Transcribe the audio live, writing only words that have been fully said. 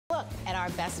look at our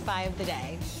best buy of the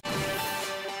day.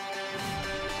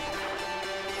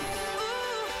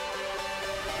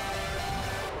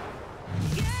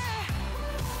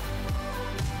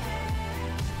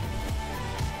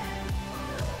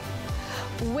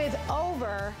 With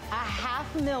over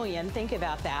 500,000, think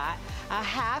about that,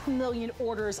 500,000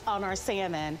 orders on our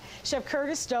salmon, Chef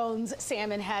Curtis Stone's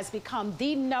salmon has become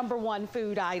the #1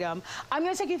 food item. I'm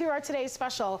gonna take you through our today's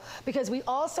special because we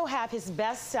also have his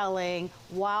best-selling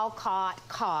wild-caught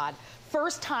cod.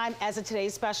 First time as a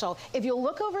today's special. If you'll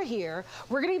look over here,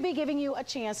 we're gonna be giving you a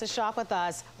chance to shop with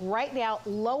us right now,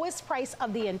 lowest price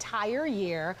of the entire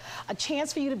year, a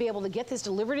chance for you to be able to get this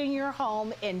delivered in your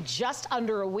home in just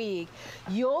under a week.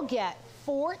 You'll get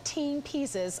 14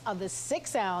 pieces of the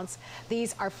 6-ounce.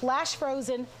 These are flash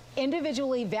frozen,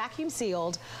 individually vacuum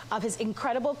sealed of his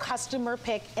incredible customer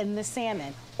pick in the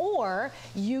salmon. Or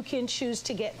you can choose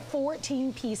to get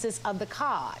 14 pieces of the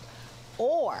cod.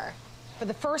 Or for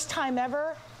the first time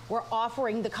ever, we're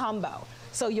offering the combo.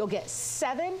 So you'll get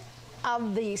 7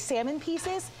 of the salmon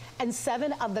pieces and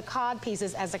 7 of the cod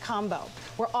pieces as a combo.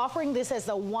 We're offering this as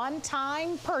a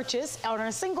one-time purchase on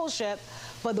our single ship,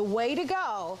 but the way to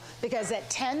go, because at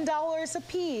 $10 a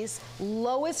piece,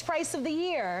 lowest price of the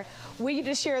year, we get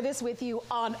to share this with you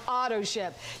on auto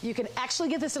ship. You can actually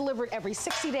get this delivered every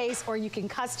 60 days or you can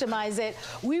customize it.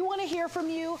 We want to hear from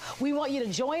you. We want you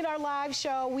to join our live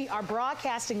show. We are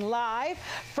broadcasting live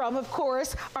from, of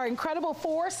course, our incredible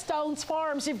Four Stones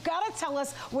Farms. You've got to tell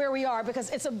us where we are because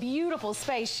it's a beautiful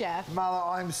space, Chef. Marla,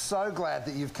 I'm so glad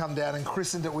that you've come down and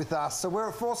christened it with us. So we're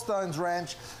at Four Stones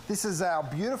Ranch. This is our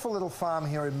beautiful little farm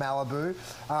here in Malibu.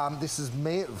 This is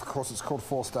me. Of course, it's called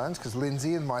Four Stones because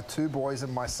Lindsay and my 2 boys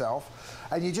and myself.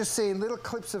 And you're just seeing little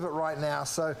clips of it right now.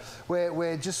 So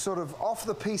we're just sort of off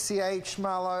the PCH,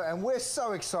 Marlo, and we're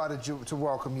so excited to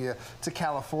welcome you to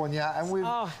California. And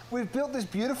we've built this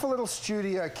beautiful little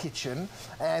studio kitchen,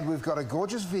 and we've got a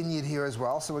gorgeous vineyard here as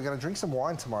well. So we're going to drink some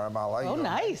wine tomorrow, Marlo. Oh,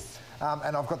 nice.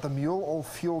 And I've got the mule all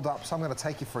fueled up, so I'm going to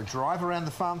take you for a drive around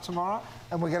the farm tomorrow,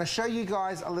 and we're going to show you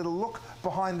guys a little look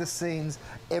behind the scenes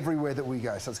everywhere that we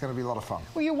go, so it's going to be a lot of fun.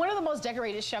 Well, you're one of the most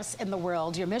decorated chefs in the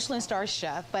world. You're a Michelin star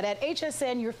chef, but at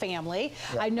HSN, your family,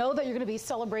 I know that you're going to be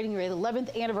celebrating your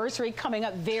 11th anniversary coming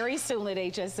up very soon at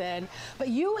HSN, but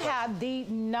you have the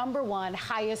 #1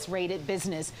 highest rated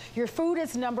business. Your food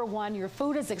is #1, your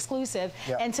food is exclusive,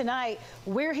 and tonight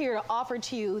we're here to offer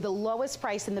to you the lowest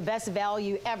price and the best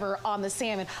value ever on the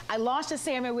salmon. I launched a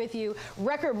salmon with you,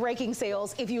 record-breaking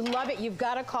sales. If you love it, you've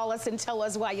got to call us and tell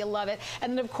us why you love it.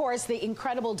 And then, of course, the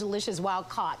incredible, delicious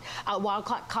wild-caught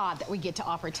cod that we get to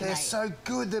offer tonight. They're so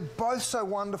good. They're both so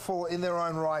wonderful in their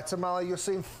own right. Tamala, you're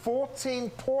seeing 14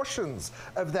 portions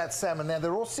of that salmon. Now,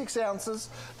 they're all 6 ounces.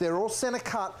 They're all center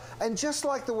cut. And just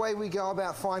like the way we go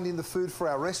about finding the food for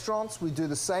our restaurants, we do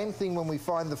the same thing when we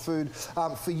find the food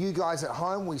for you guys at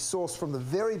home. We source from the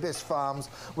very best farms.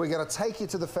 We're going to take you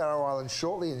to the Faroe Islands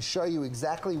shortly and show you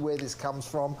exactly where this comes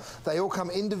from. They all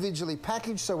come individually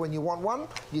packaged, so when you want one,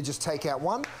 you just take out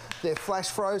one. They're flash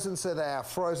frozen, so they are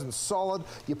frozen solid.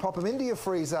 You pop them into your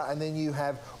freezer, and then you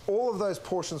have all of those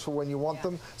portions for when you want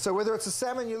them. So whether it's a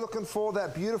salmon you're looking for,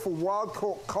 that beautiful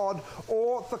wild-caught cod,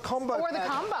 or the combo. Or the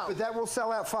combo. But that will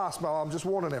sell out fast, Mel. I'm just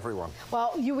warning everyone.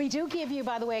 Well, we do give you,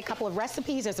 by the way, a couple of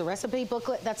recipes. There's a recipe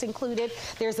booklet that's included.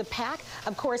 There's a pack,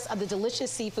 of course, of the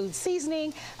delicious seafood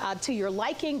seasoning to your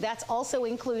liking. That's also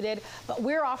included. But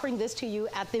we're offering this to you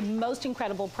at the most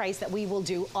incredible price that we will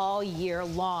do all year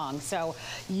long. So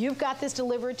you've got this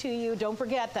delivered to you. Don't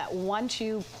forget that once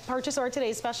you purchase our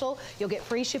today's special, you'll get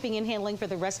free shipping and handling for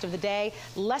the rest of the day.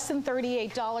 Less than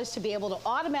 $38 to be able to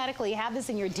automatically have this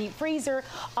in your deep freezer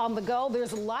on the go.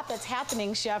 There's a lot that's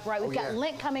happening, Chef, right? We've got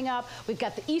Lent coming up. We've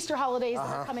got the Easter holidays that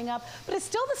are coming up. But it's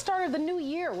still the start of the new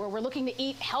year where we're looking to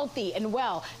eat healthy and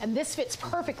well. And this fits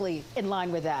perfectly in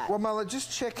line with that. Well, Mala,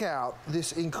 just check out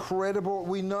this incredible,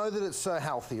 we know that it's so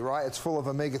healthy, right? It's full of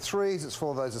omega-3s, it's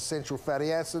full of those essential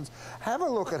fatty acids. Have a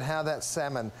look at how that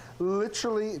salmon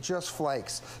literally just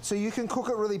flakes. So you can cook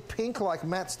it really pink like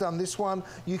Matt's done this one.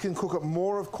 You can cook it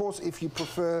more, of course, if you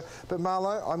prefer. But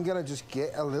Marlo, I'm going to just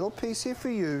get a little piece here for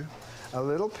you, a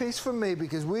little piece for me,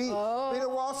 because it's been a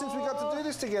while since we got to do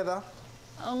this together.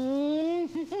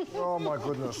 Oh my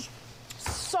goodness.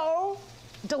 So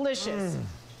delicious.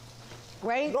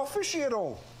 Right? Not fishy at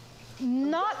all.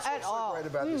 Not at all. Great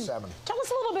about this salmon. Tell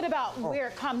us a little bit about where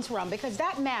it comes from, because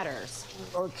that matters.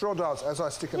 Oh, it sure does, as I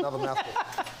stick another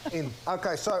mouthful in.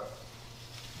 Okay, so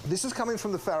this is coming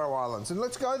from the Faroe Islands, and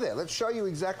let's go there. Let's show you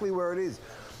exactly where it is.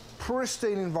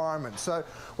 Pristine environment. So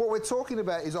what we're talking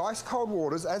about is ice cold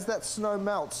waters. As that snow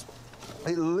melts,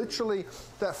 It literally,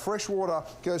 that fresh water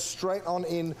goes straight on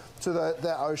in to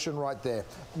that ocean right there.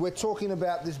 We're talking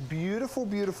about this beautiful,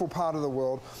 beautiful part of the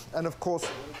world. And of course,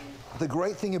 the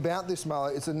great thing about this,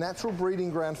 Marla, it's a natural breeding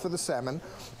ground for the salmon.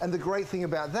 And the great thing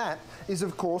about that is,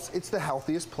 of course, it's the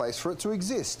healthiest place for it to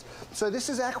exist. So this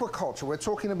is aquaculture. We're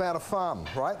talking about a farm,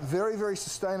 right? Very, very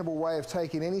sustainable way of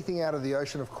taking anything out of the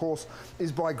ocean, of course,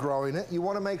 is by growing it. You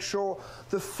want to make sure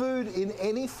the food in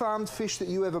any farmed fish that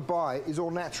you ever buy is all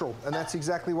natural. And that's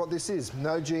exactly what this is.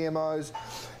 No GMOs.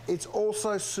 It's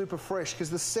also super fresh because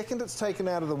the second it's taken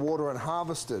out of the water and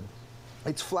harvested,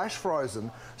 it's flash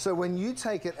frozen, so when you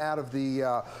take it out of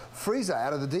the freezer,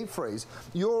 out of the deep freeze,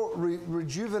 you're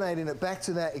rejuvenating it back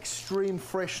to that extreme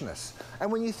freshness.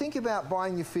 And when you think about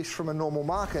buying your fish from a normal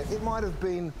market, it might have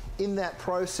been in that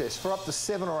process for up to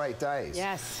 7 or 8 days.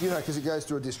 Yes. You know, because it goes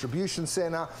to a distribution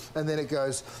center, and then it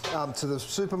goes to the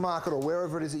supermarket or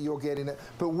wherever it is that you're getting it.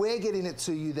 But we're getting it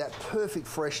to you, that perfect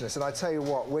freshness. And I tell you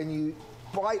what, when you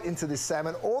bite into this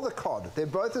salmon or the cod, they're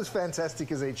both as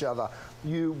fantastic as each other.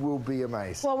 You will be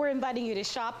amazed. Well, we're inviting you to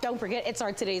shop. Don't forget, it's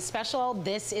our today's special.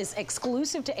 This is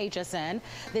exclusive to HSN.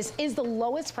 This is the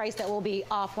lowest price that we'll be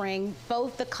offering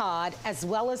both the cod as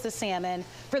well as the salmon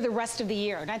for the rest of the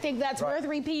year. And I think that's worth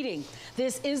repeating.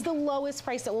 This is the lowest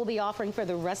price that we'll be offering for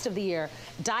the rest of the year.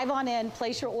 Dive on in,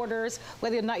 place your orders,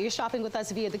 whether or not you're shopping with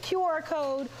us via the QR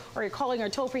code, or you're calling our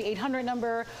toll-free 800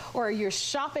 number, or you're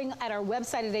shopping at our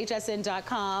website at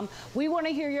hsn.com. We want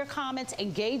to hear your comments.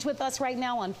 Engage with us right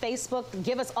now on Facebook.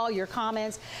 Give us all your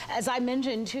comments. As I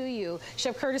mentioned to you,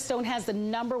 Chef Curtis Stone has the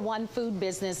 #1 food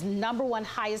business, #1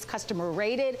 highest customer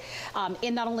rated,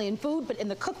 in not only in food, but in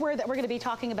the cookware that we're going to be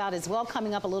talking about as well,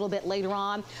 coming up a little bit later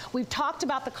on. We've talked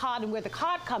about the cod and where the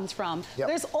cod comes from. Yep.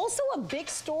 There's also a big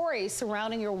story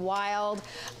surrounding your wild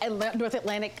North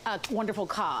Atlantic wonderful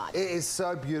cod. It is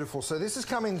so beautiful. So this is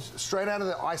coming straight out of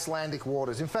the Icelandic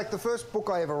waters. In fact, the first book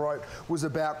I ever wrote was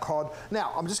about cod.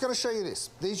 Now, I'm just going to show you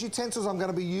this. These utensils, I'm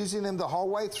going to be using them the whole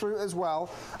way through as well.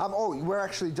 Oh, we're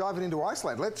actually diving into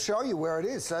Iceland. Let's show you where it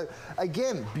is. So,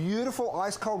 again, beautiful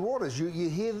ice-cold waters. You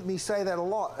hear me say that a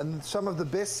lot, and some of the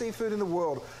best seafood in the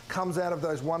world comes out of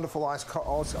those wonderful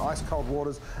ice-cold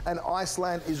waters, and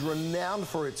Iceland is renowned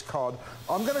for its cod.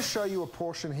 I'm going to show you a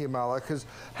portion here, Marla, because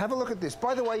have a look at this.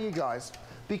 By the way, you guys,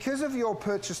 because of your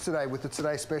purchase today with the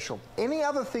Today Special, any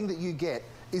other thing that you get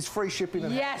is free shipping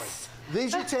and handling.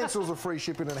 These utensils are free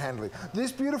shipping and handling.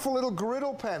 This beautiful little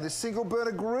griddle pan, this single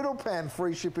burner griddle pan,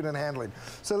 free shipping and handling.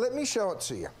 So let me show it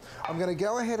to you. I'm going to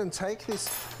go ahead and take this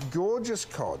gorgeous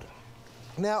cod.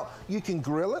 Now, you can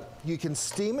grill it, you can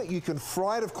steam it, you can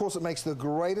fry it. Of course, it makes the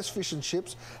greatest fish and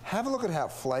chips. Have a look at how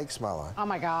it flakes, Marlo. Oh,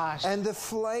 my gosh. And the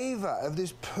flavor of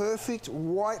this perfect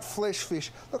white flesh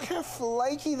fish. Look how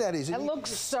flaky that is. It looks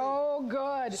so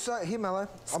good. So, here, Marlo.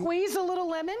 Squeeze a little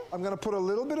lemon. I'm going to put a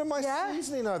little bit of my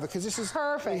seasoning over, because this is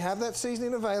perfect. We have that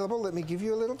seasoning available. Let me give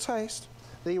you a little taste.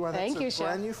 There you are. Thank you, Chef.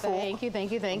 Brand new fork. Thank you,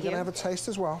 thank you, thank you. I'm going to have a taste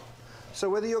as well. So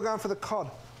whether you're going for the cod.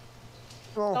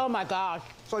 Oh my gosh.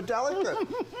 So delicate.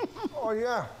 Oh,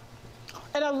 yeah.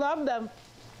 And I love them.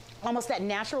 Almost that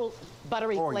natural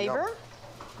buttery flavor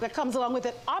that comes along with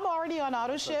it. I'm already on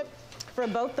auto ship for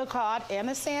both the cod and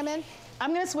the salmon.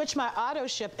 I'm going to switch my auto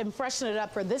ship and freshen it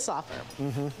up for this offer.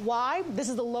 Why? This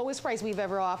is the lowest price we've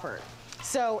ever offered.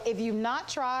 So if you've not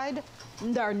tried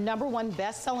our #1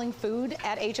 best-selling food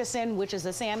at HSN, which is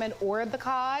the salmon or the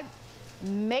cod,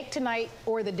 make tonight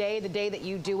or the day that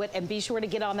you do it, and be sure to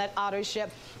get on that auto ship,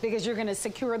 because you're going to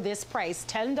secure this price,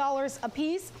 $10 a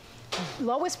piece.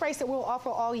 Lowest price that we'll offer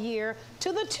all year,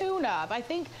 to the tune of, I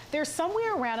think there's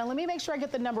somewhere around, and let me make sure I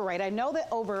get the number right. I know that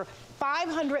over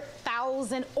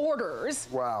 500,000 orders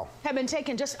have been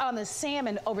taken just on the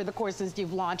salmon over the course since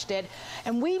you've launched it.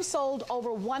 And we've sold over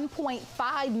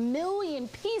 1.5 million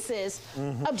pieces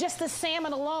of just the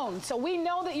salmon alone. So we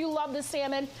know that you love the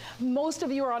salmon. Most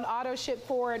of you are on auto ship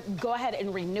for it. Go ahead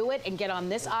and renew it and get on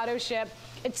this auto ship.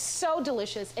 It's so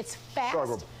delicious. It's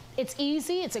fast. It's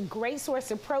easy. It's a great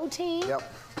source of protein.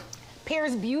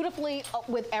 Pairs beautifully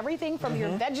with everything from your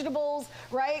vegetables,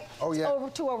 right?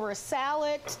 Over a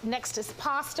salad, next to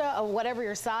pasta, or whatever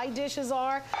your side dishes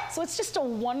are. So it's just a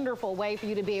wonderful way for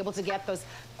you to be able to get those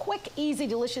quick, easy,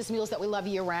 delicious meals that we love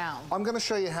year round. I'm going to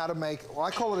show you how to make, I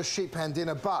call it a sheet pan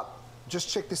dinner, but just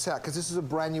check this out, because this is a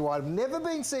brand new item. Never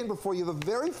been seen before. You're the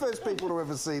very first people to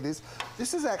ever see this.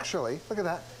 This is actually, look at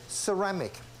that,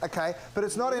 ceramic. okay? But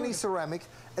it's not any ceramic,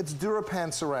 it's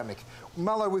DuraPan ceramic.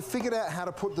 Mullo, we've figured out how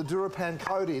to put the DuraPan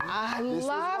coat in. I this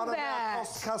love was one that. of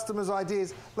our customers'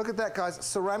 ideas. Look at that, guys.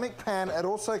 Ceramic pan. It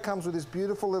also comes with this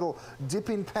beautiful little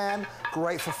dipping pan.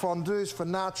 Great for fondues, for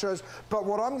nachos. But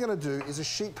what I'm going to do is a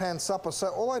sheet pan supper. So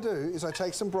all I do is I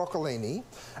take some broccolini,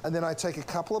 and then I take a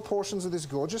couple of portions of this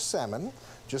gorgeous salmon,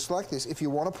 just like this. If you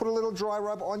want to put a little dry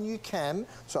rub on, you can.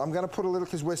 So I'm going to put a little,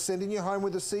 because we're sending you home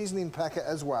with a seasoning packet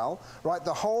as well. Right,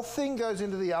 the whole thing goes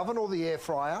into the oven or the air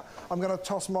fryer. I'm going to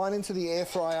toss mine into the air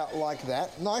fryer like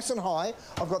that, nice and high.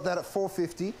 I've got that at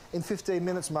 450. In 15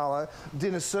 minutes, Marlo,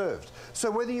 dinner served.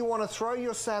 So whether you want to throw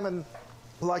your salmon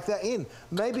like that in,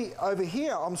 maybe over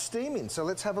here I'm steaming, so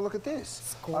let's have a look at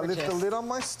this. I lift the lid on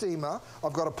my steamer.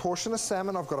 I've got a portion of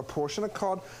salmon, I've got a portion of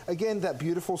cod. Again, that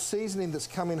beautiful seasoning that's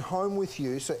coming home with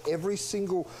you, so every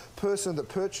single person that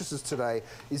purchases today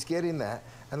is getting that.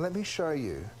 And let me show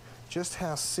you just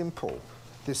how simple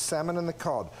this salmon and the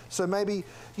cod. So maybe,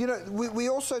 you know, we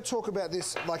also talk about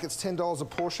this like it's $10 a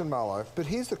portion, Marlo, but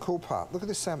here's the cool part. Look at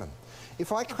this salmon.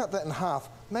 If I cut that in half,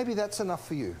 maybe that's enough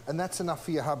for you, and that's enough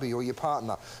for your hubby or your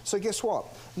partner. So guess what?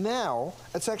 Now,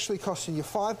 it's actually costing you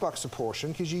 $5 a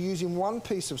portion because you're using one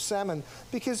piece of salmon,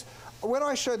 because when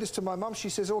I showed this to my mum, she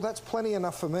says, oh, that's plenty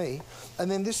enough for me. And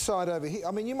then this side over here,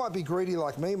 I mean, you might be greedy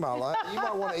like me, Marlo. You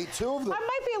might want to eat two of them. I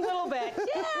might be a little bit.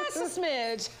 Yes, a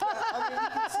smidge. I mean, you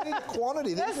can see the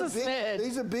quantity.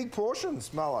 These are big portions,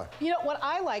 Marlo. You know, what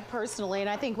I like personally, and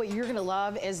I think what you're going to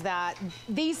love, is that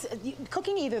these,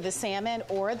 cooking either the salmon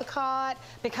or the cod,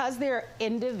 because they're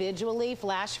individually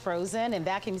flash frozen and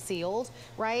vacuum sealed,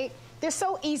 right? They're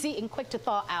so easy and quick to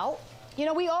thaw out. You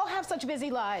know, we all have such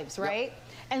busy lives, right? Yep.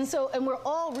 And we're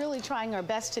all really trying our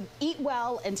best to eat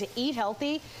well and to eat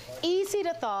healthy. Easy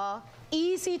to thaw,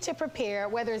 easy to prepare,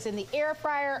 whether it's in the air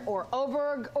fryer or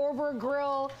over a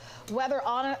grill, whether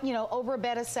on a, you know, over a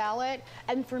bed of salad.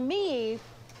 And for me,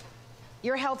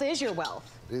 your health is your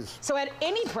wealth. So at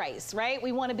any price, right,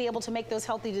 we want to be able to make those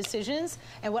healthy decisions.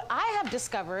 And what I have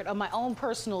discovered on my own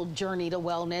personal journey to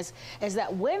wellness is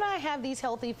that when I have these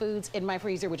healthy foods in my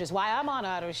freezer, which is why I'm on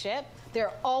auto ship,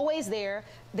 they're always there.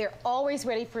 They're always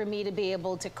ready for me to be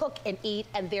able to cook and eat,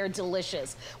 and they're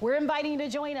delicious. We're inviting you to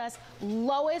join us.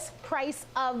 Lowest price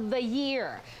of the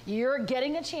year. You're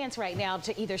getting a chance right now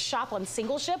to either shop on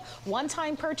single ship,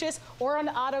 one-time purchase, or on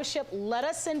auto ship. Let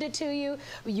us send it to you.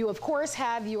 You, of course,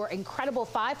 have your incredible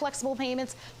 5 flexible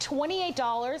payments,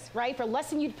 $28, right, for less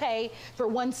than you'd pay for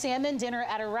one salmon dinner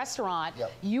at a restaurant.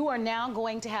 Yep. You are now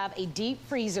going to have a deep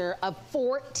freezer of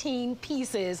 14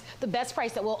 pieces, the best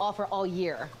price that we'll offer all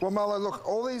year. Well, Marlo, look,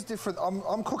 all these different,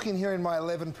 I'm cooking here in my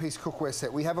 11-piece cookware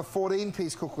set. We have a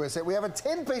 14-piece cookware set. We have a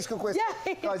 10-piece cookware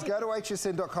set. Guys, go to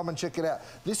hsn.com and check it out.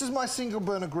 This is my single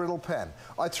burner griddle pan.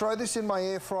 I throw this in my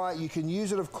air fryer. You can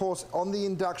use it, of course, on the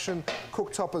induction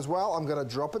cooktop as well. I'm going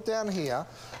to drop it down here.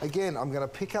 Again, I'm going to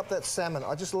pick up that salmon.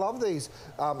 I just love these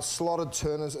slotted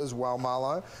turners as well,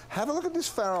 Marlo. Have a look at this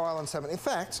Faroe Island salmon. In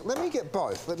fact, let me get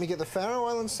both. Let me get the Faroe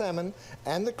Island salmon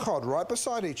and the cod right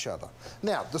beside each other.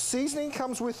 Now, the seasoning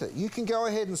comes with it. You can go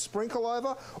ahead and sprinkle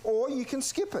over, or you can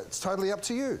skip it. It's totally up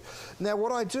to you. Now,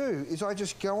 what I do is I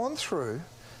just go on through,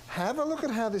 have a look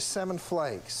at how this salmon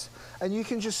flakes, and you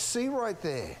can just see right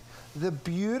there the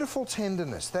beautiful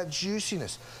tenderness, that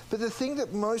juiciness. But the thing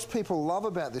that most people love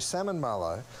about this salmon,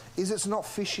 Marlo, is it's not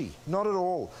fishy, not at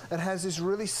all. It has this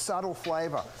really subtle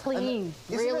flavour. Clean,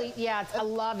 really, yeah, I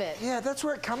love it. Yeah, that's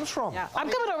where it comes from. Yeah. I'm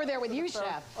coming over there with you,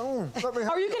 Chef. Or you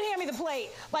can hand me the plate.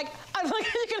 Like,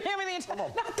 you can hand me the entire,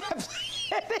 not that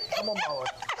plate. Come on, Marlo.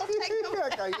 Okay,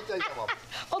 you take that one.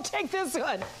 I'll take this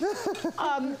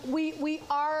one. We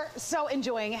are so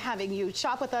enjoying having you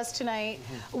shop with us tonight.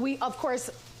 We, of course,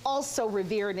 also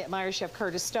revere and admire Chef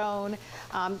Curtis Stone,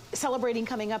 celebrating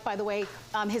coming up, by the way,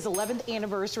 his 11th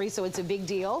anniversary, so it's a big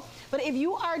deal. But if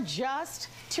you are just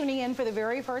tuning in for the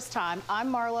very first time,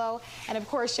 I'm Marlo, and of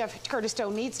course, Chef Curtis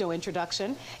Stone needs no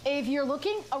introduction. If you're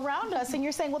looking around us and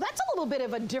you're saying, well, that's a little bit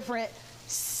of a different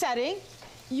setting,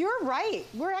 you're right.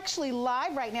 We're actually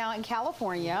live right now in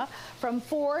California from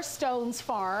Four Stones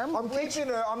Farm. I'm keeping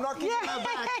her. I'm not giving her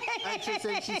back.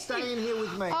 HSN, she's staying here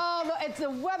with me. Oh, the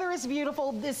weather is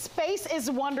beautiful. This space is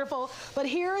wonderful. But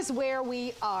here's where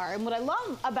we are. And what I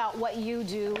love about what you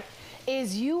do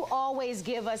is you always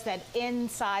give us that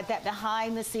inside, that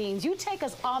behind the scenes. You take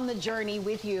us on the journey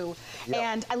with you. Yep.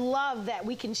 And I love that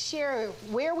we can share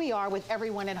where we are with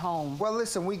everyone at home. Well,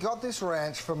 listen, we got this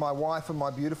ranch for my wife and my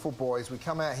beautiful boys. We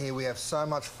come out here, we have so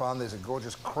much fun. There's a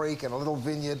gorgeous creek and a little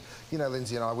vineyard. You know,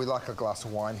 Lindsay and I, we like a glass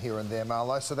of wine here and there,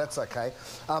 Marlo, so that's okay.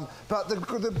 But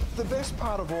the best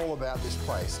part of all about this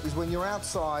place is when you're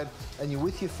outside and you're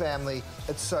with your family,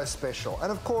 it's so special.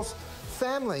 And of course,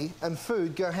 family and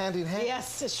food go hand in hand.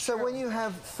 Yes, it's true. So when you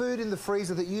have food in the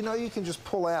freezer that you know you can just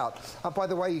pull out. By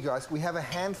the way, you guys, we have a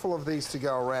handful of these to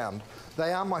go around.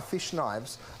 They are my fish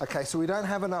knives. Okay, so we don't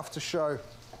have enough to show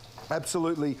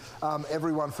absolutely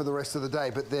everyone for the rest of the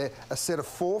day, but they're a set of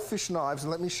 4 fish knives,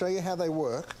 and let me show you how they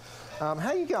work.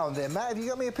 How you going there, Matt? Have you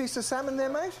got me a piece of salmon there,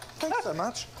 mate? Thanks so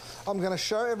much. I'm going to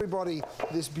show everybody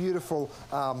this beautiful...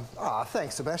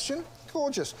 thanks, Sebastian.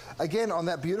 Gorgeous. Again, on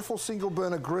that beautiful single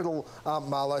burner griddle,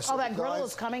 Marlo. So that griddle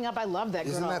is coming up. I love that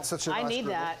griddle. Isn't that such a nice I need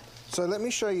griddle? that. So let me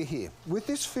show you here. With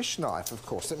this fish knife, of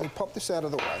course, let me pop this out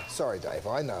of the way. Sorry, Dave.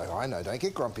 I know. Don't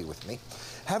get grumpy with me.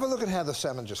 Have a look at how the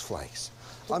salmon just flakes.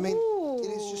 I mean, it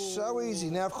is just so easy.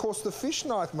 Now, of course, the fish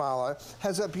knife, Marlo,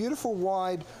 has that beautiful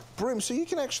wide brim, so you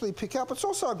can actually pick up. It's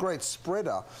also a great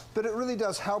spreader, but it really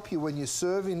does help you when you're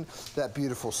serving that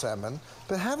beautiful salmon.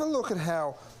 But have a look at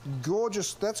how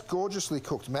gorgeous, that's gorgeously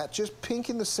cooked, Matt. Just pink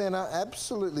in the center,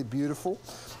 absolutely beautiful.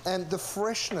 And the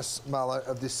freshness, Marlo,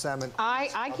 of this salmon.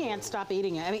 I can't stop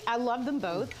eating it. I mean, I love them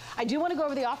both. I do want to go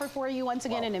over the offer for you once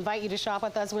again and invite you to shop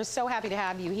with us. We're so happy to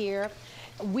have you here.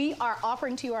 We are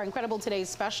offering to you our incredible today's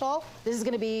special. This is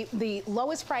going to be the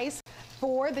lowest price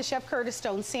for the Chef Curtis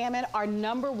Stone salmon, our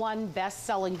 #1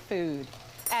 best-selling food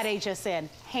at HSN,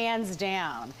 hands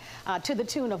down, to the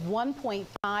tune of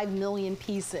 1.5 million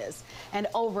pieces. And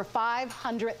over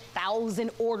 500,000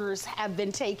 orders have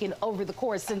been taken over the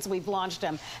course since we've launched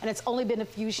them. And it's only been a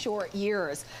few short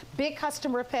years. Big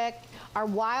customer pick. Our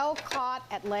wild-caught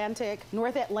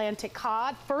North Atlantic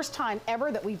cod, first time ever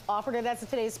that we've offered it as a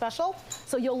today's special.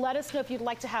 So you'll let us know if you'd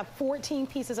like to have 14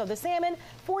 pieces of the salmon,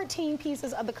 14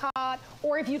 pieces of the cod,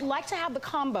 or if you'd like to have the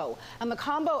combo. And the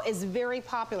combo is very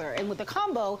popular. And with the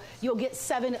combo, you'll get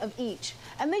 7 of each.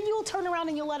 And then you'll turn around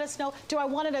and you'll let us know, do I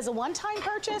want it as a one-time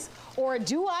purchase, or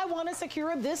do I want to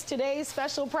secure this today's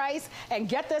special price and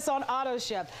get this on auto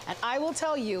ship? And I will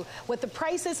tell you, with the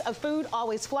prices of food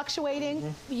always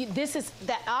fluctuating,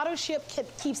 that auto ship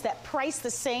keeps that price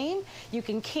the same. You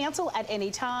can cancel at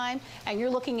any time, and you're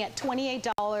looking at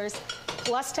 $28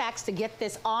 plus tax to get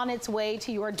this on its way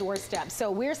to your doorstep.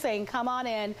 So we're saying, come on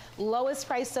in, lowest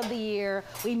price of the year.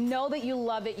 We know that you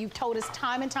love it. You've told us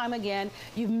time and time again.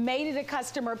 You've made it a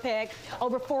customer pick.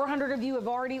 Over 400 of you have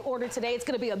already ordered today. It's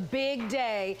going to be a big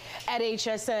day at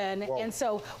HSN. Whoa. And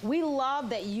so we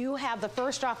love that you have the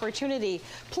first opportunity.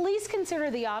 Please consider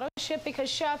the auto ship,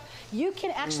 because, Chef, you can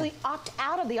actually opt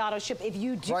out of the auto ship if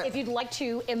you do, if you'd like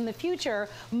to in the future.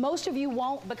 Most of you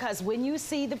won't, because when you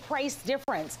see the price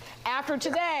difference after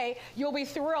today, you'll be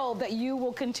thrilled that you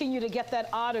will continue to get that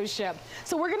auto ship.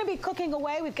 So we're going to be cooking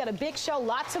away. We've got a big show,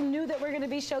 lots of new that we're going to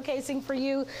be showcasing for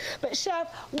you. But,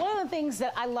 Chef, one of the things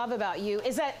that I love about you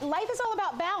is that life is all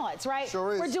about balance, right?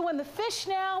 Sure is. We're doing the fish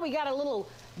now. We got a little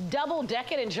double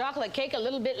decadent chocolate cake a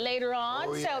little bit later on.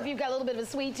 Oh, yeah. So if you've got a little bit of a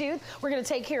sweet tooth, we're going to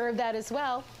take care of that as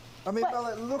well. I mean,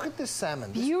 look at this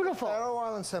salmon. Beautiful. This Faroe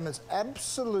Island salmon is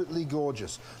absolutely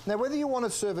gorgeous. Now, whether you want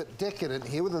to serve it decadent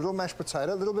here with a little mashed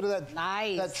potato, a little bit of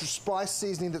that spice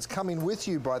seasoning that's coming with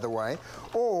you, by the way,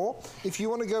 or if you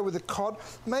want to go with a cod,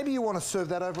 maybe you want to serve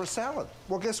that over a salad.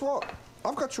 Well, guess what?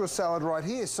 I've got you a salad right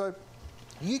here. So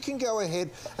you can go ahead,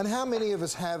 and how many of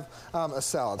us have a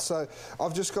salad? So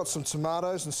I've just got some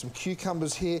tomatoes and some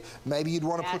cucumbers here. Maybe you'd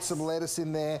want to put some lettuce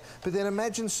in there. But then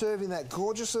imagine serving that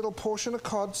gorgeous little portion of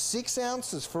cod, 6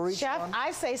 ounces for each Chef, one. I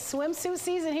say swimsuit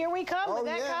season, here we come with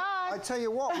that cod. I tell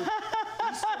you what, with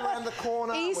Easter around the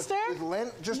corner, with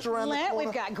Lent just around the corner.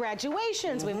 We've got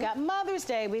graduations, we've got Mother's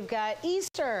Day, we've got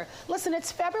Easter. Listen,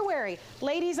 it's February.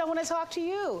 Ladies, I want to talk to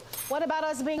you. What about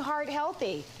us being heart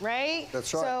healthy, right?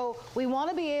 That's right. So we want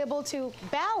to be able to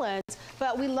balance,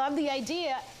 but we love the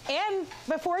idea. And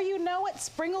before you know it,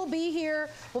 spring will be here.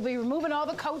 We'll be removing all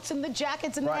the coats and the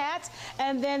jackets and the hats.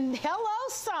 And then, hello,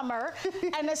 summer.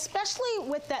 And especially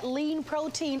with that lean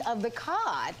protein of the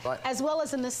cod, as well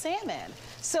as in the salmon.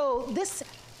 So this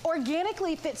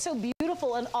organically fits so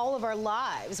beautiful in all of our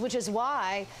lives, which is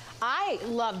why I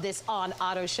love this on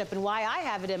auto ship and why I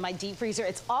have it in my deep freezer.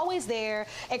 It's always there.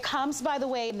 It comes, by the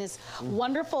way, in this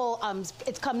wonderful,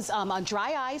 it comes on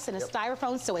dry ice and a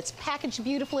styrofoam, so it's packaged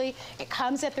beautifully. It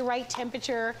comes at the right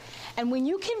temperature. And when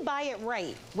you can buy it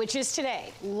right, which is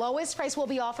today, lowest price we'll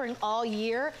be offering all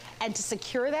year, and to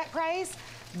secure that price,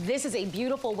 this is a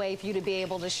beautiful way for you to be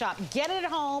able to shop. Get it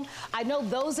at home. I know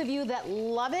those of you that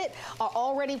love it are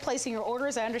already placing your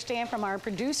orders. I understand from our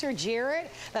producer, Jared,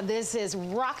 that this is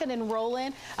rocking and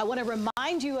rolling. I want to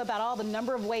remind you about all the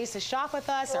number of ways to shop with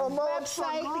us. Our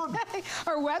website,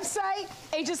 our website,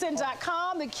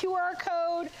 hsn.com, the QR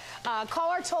code,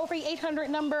 call our toll-free 800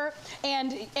 number,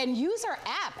 and use our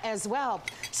app as well.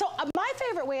 So my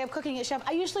favorite way of cooking it, Chef,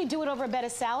 I usually do it over a bed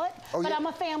of salad, but I'm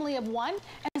a family of one,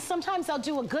 and sometimes I'll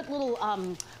do a good little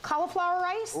cauliflower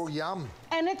rice. Oh, yum.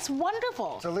 And it's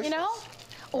wonderful. Delicious. You know?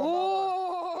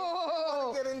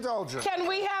 Oh, get indulgent. Can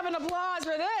we have an applause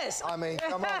for this? I mean,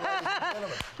 come on, ladies and gentlemen.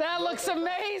 That looks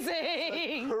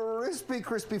amazing. Crispy,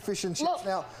 crispy fish and chips. Look,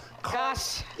 now,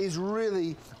 gosh, is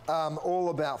really all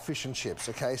about fish and chips,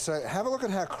 okay? So have a look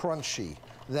at how crunchy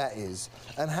that is.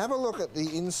 And have a look at the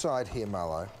inside here,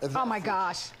 Marlo. Oh my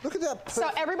gosh. Look at that. So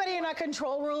everybody in our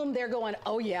control room, they're going,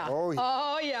 oh yeah. Oh yeah.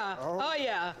 Oh yeah. Oh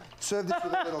yeah. Serve this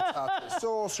with a little tartar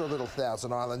sauce or a little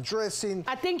Thousand Island dressing.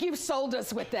 I think you've sold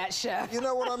us with that, Chef. You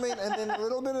know what I mean? And then a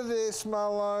little bit of this,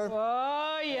 Marlo.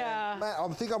 Oh yeah. Man, I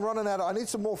think I'm running out. I need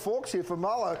some more forks here for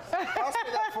Marlo. Pass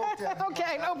me that fork down here.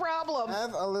 Okay, no problem.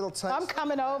 Have a little taste. I'm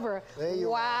coming over. There you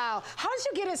are. Wow. How did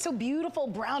you get it so beautiful,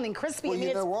 brown and crispy? Well, I mean,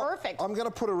 you know it's what? perfect. I'm going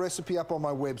to put a recipe up on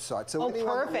my website. So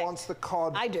anyone that wants the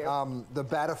cod, I do. The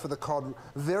batter for the cod,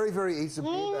 very, very easy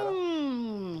beer batter.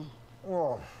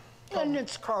 Oh, and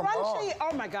it's crunchy.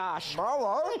 Oh my gosh.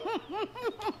 Marlo.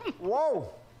 Whoa.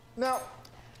 Now,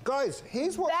 guys,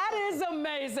 here's what... That is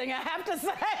amazing, I have to say.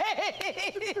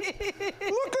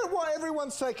 Look at what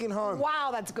everyone's taking home. Wow,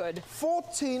 that's good.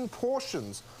 14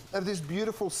 portions of this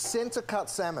beautiful center-cut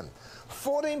salmon.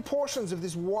 14 portions of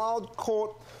this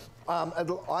wild-caught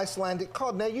Icelandic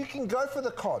cod. Now, you can go for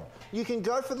the cod. You can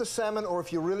go for the salmon, or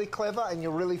if you're really clever and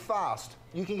you're really fast,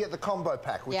 you can get the combo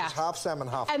pack, which is half salmon,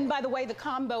 half cod. And by the way, the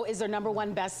combo is our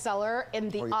 #1 bestseller in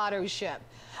the auto ship.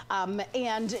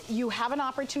 And you have an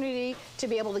opportunity to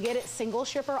be able to get it single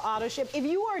ship or auto ship. If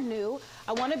you are new,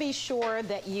 I want to be sure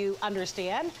that you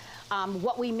understand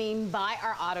what we mean by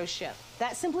our auto ship.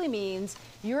 That simply means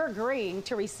you're agreeing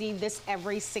to receive this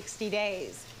every 60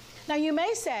 days. Now, you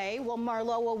may say, well,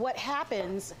 Marlo, well, what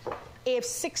happens if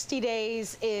 60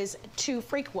 days is too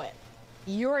frequent?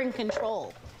 You're in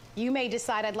control. You may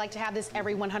decide, I'd like to have this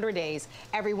every 100 days,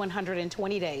 every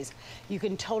 120 days. You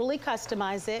can totally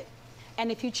customize it.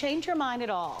 And if you change your mind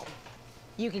at all,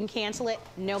 you can cancel it,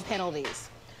 no penalties.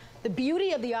 The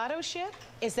beauty of the auto ship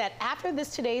is that after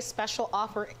this today's special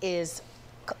offer is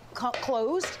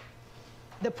closed,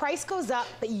 the price goes up,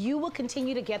 but you will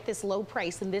continue to get this low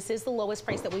price, and this is the lowest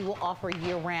price that we will offer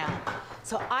year-round.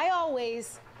 So I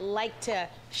always like to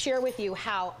share with you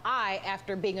how I,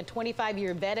 after being a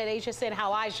 25-year vet at HSN,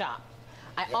 how I shop.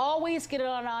 I always get it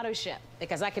on auto ship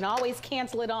because I can always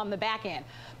cancel it on the back end.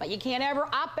 But you can't ever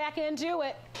opt back into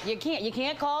it. You can't. You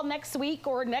can't call next week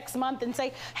or next month and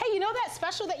say, hey, you know that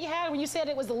special that you had when you said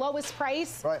it was the lowest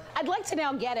price? Right. I'd like to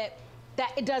now get it.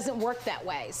 That it doesn't work that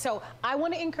way. So I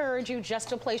want to encourage you just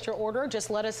to place your order. Just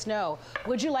let us know.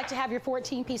 Would you like to have your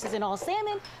 14 pieces in all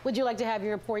salmon? Would you like to have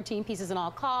your 14 pieces in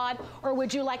all cod? Or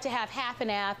would you like to have half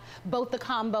and half, both the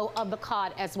combo of the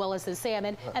cod as well as the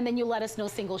salmon? And then you let us know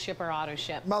single ship or auto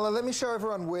ship. Marla, let me show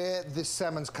everyone where this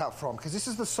salmon's cut from, because this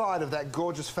is the side of that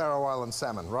gorgeous Faroe Island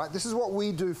salmon, right? This is what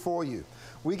we do for you.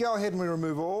 We go ahead and we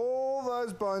remove all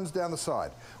those bones down the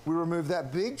side. We remove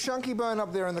that big chunky bone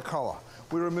up there in the collar.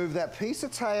 We remove that piece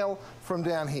of tail from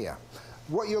down here.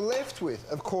 What you're left with,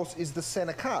 of course, is the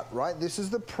center cut, right? This is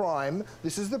the prime,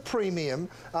 this is the premium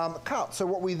cut. So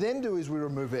what we then do is we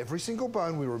remove every single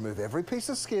bone, we remove every piece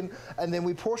of skin, and then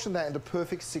we portion that into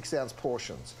perfect 6-ounce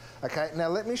portions. Okay, now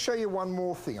let me show you one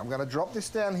more thing. I'm gonna drop this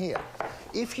down here.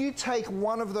 If you take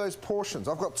one of those portions,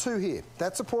 I've got two here.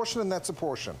 That's a portion and that's a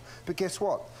portion. But guess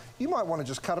what? You might wanna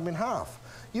just cut them in half.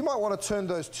 You might wanna turn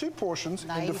those two portions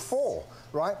into 4,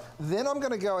 right? Then I'm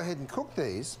gonna go ahead and cook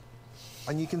these.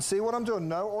 And you can see what I'm doing.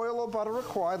 No oil or butter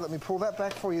required. Let me pull that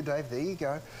back for you, Dave. There you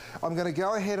go. I'm going to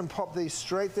go ahead and pop these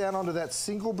straight down onto that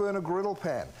single burner griddle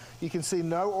pan. You can see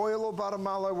no oil or butter,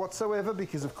 Marlo, whatsoever,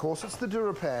 because of course it's the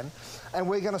DuraPan. And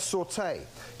we're going to saute.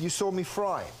 You saw me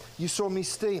fry. You saw me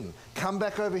steam. Come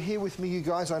back over here with me, you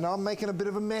guys. I know I'm making a bit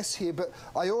of a mess here, but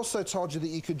I also told you that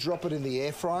you could drop it in the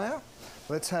air fryer.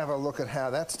 Let's have a look at how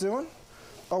that's doing.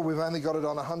 Oh, we've only got it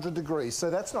on 100 degrees, so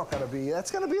that's not going to be,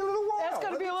 that's going to be a little while. That's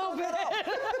going to be a little bit.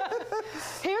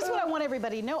 Here's what I want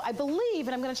everybody to know. I believe,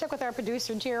 and I'm going to check with our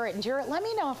producer, Jarrett, and Jarrett, let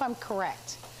me know if I'm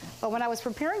correct. But when I was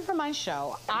preparing for my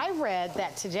show, I read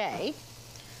that today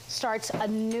starts a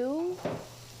new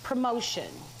promotion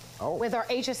with our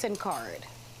HSN card.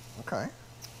 Okay.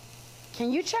 Can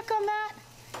you check on that?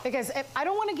 Because I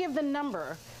don't want to give the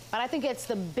number, but I think it's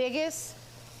the biggest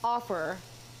offer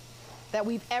that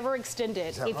we've ever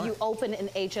extended if you open an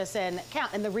HSN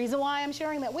account. And the reason why I'm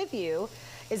sharing that with you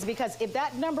is because if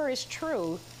that number is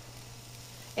true,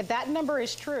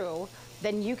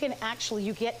 then you can actually,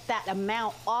 you get that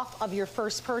amount off of your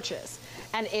first purchase.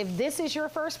 And if this is your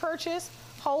first purchase,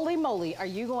 holy moly, are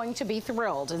you going to be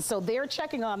thrilled? And so they're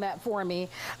checking on that for me.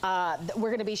 We're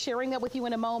going to be sharing that with you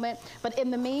in a moment. But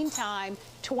in the meantime,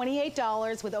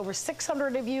 $28 with over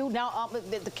 600 of you. Now,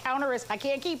 the counter is, I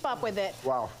can't keep up with it.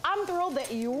 Wow. I'm thrilled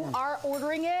that you are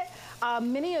ordering it.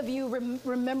 Many of you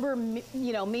remember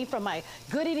me from my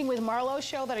Good Eating with Marlo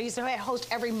show that I used to host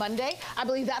every Monday. I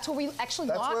believe that's where we actually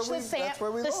launched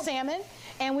the salmon.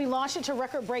 And we launched it to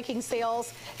record-breaking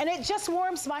sales. And it just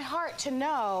warms my heart to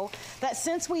know that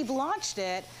since we've launched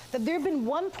it, that there have been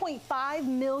 1.5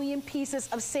 million pieces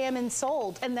of salmon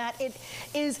sold, and that it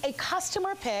is a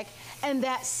customer pick, and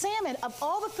that salmon, of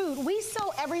all the food, we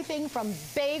sell everything from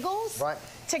bagels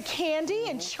to candy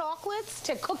and chocolates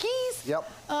to cookies. Yep.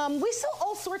 We sell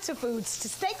all sorts of foods, to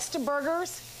steaks to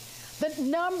burgers. The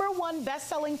 #1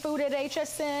 best-selling food at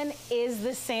HSN is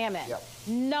the salmon. Yep.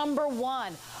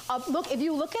 #1. Look, if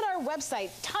you look at our website,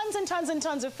 tons and tons and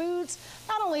tons of foods,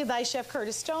 not only by Chef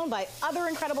Curtis Stone, by other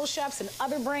incredible chefs and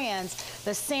other brands.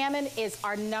 The salmon is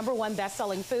our #1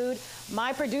 best-selling food.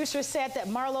 My producer said that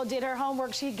Marlo did her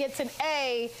homework. She gets an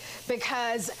A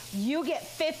because you get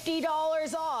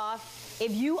 $50 off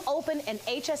if you open an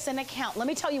HSN account. Let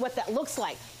me tell you what that looks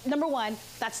like. #1,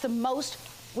 that's the most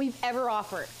we've ever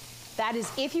offered. That is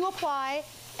if you apply,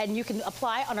 and you can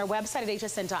apply on our website at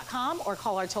hsn.com or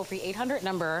call our toll-free 800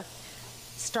 number.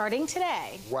 Starting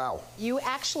today, you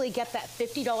actually get that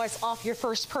 $50 off your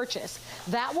first purchase.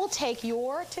 That will take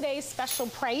your today's special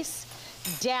price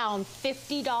down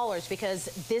 $50 because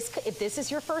if this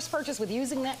is your first purchase with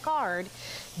using that card,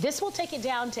 this will take it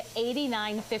down to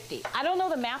 $89.50. I don't know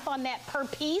the math on that per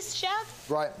piece, Chef.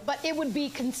 But it would be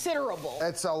considerable.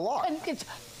 It's a lot. And it's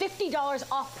 $50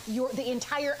 off the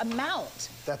entire amount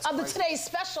of the today's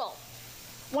special.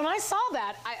 When I saw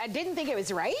that, I didn't think it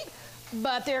was right,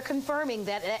 but they're confirming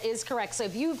that it is correct. So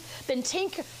if you've been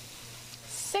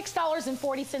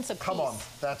 $6.40 a piece. Come on,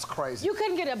 that's crazy. You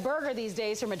couldn't get a burger these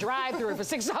days from a drive-thru for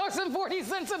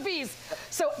 $6.40 a piece.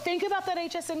 So think about that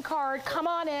HSN card. Come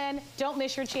on in. Don't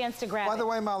miss your chance to grab it. By the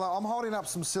way, Marlo, I'm holding up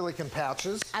some silicone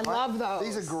pouches. I love those.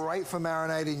 These are great for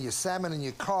marinating your salmon and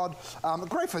your cod.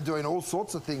 Great for doing all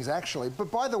sorts of things, actually.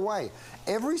 But by the way,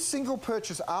 every single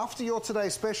purchase after your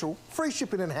today's special, free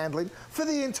shipping and handling for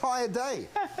the entire day,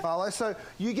 Marlo. So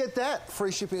you get that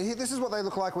free shipping. Here, this is what they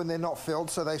look like when they're not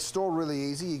filled, so they store really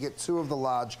easy. You get 2 of the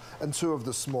large and 2 of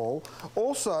the small.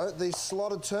 Also, these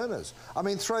slotted turners. I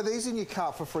mean, throw these in your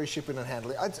cart for free shipping and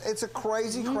handling. It's a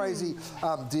crazy, crazy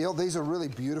deal. These are really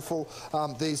beautiful.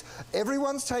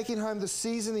 Everyone's taking home the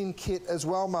seasoning kit as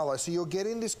well, Marlo. So you're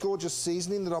getting this gorgeous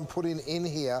seasoning that I'm putting in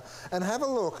here. And have a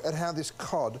look at how this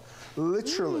cod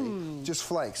literally just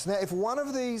flakes. Now, if one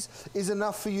of these is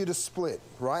enough for you to split,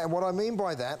 right? And what I mean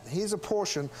by that, here's a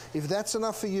portion. If that's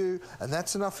enough for you and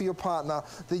that's enough for your partner,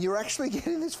 then you're actually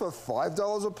getting this for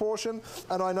 $5 a portion.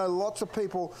 And I know lots of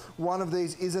people, one of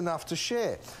these is enough to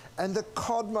share. And the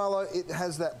cod, Marlo, it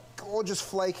has that gorgeous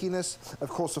flakiness. Of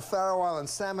course, the Faroe Island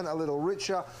salmon, a little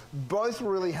richer. Both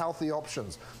really healthy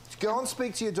options. Go and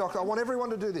speak to your doctor. I want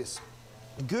everyone to do this.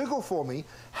 Google for me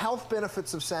health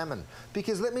benefits of salmon,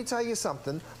 because let me tell you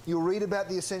something, you'll read about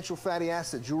the essential fatty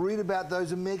acids, you'll read about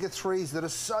those omega-3s that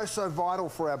are so vital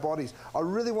for our bodies. I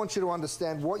really want you to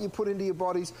understand what you put into your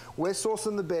bodies. We're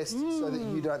sourcing the best so that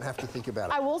you don't have to think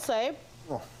about it. I will say,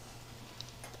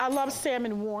 I love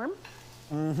salmon warm,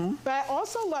 but I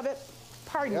also love it,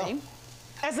 pardon me,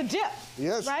 as a dip,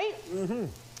 right?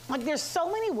 Like there's so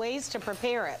many ways to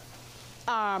prepare it.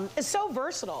 It's so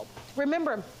versatile.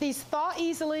 Remember, these thaw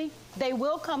easily. They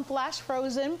will come flash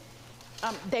frozen.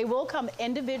 They will come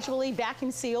individually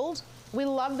vacuum sealed. We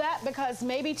love that because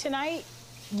maybe tonight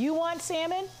you want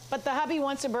salmon, but the hubby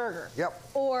wants a burger.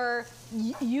 Or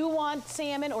you want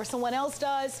salmon, or someone else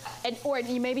does, or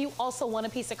you maybe also want a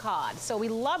piece of cod. So we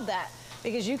love that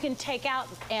because you can take out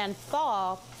and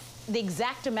thaw the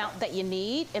exact amount that you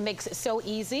need. It makes it so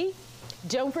easy.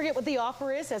 Don't forget what the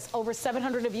offer is, as over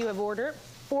 700 of you have ordered.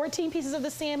 14 pieces of the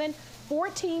salmon,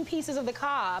 14 pieces of the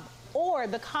cod or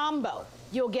the combo.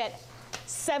 You'll get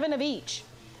 7 of each.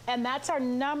 And that's our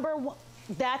number one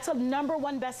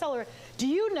bestseller. Do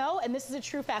you know, and this is a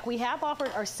true fact, we have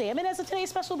offered our salmon as a today's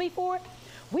special before.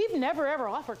 We've never ever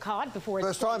offered cod before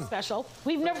as a today's special.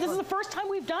 This is the first time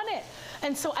we've done it.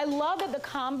 And so I love that the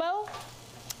combo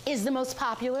is the most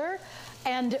popular.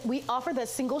 And we offer the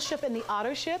single ship and the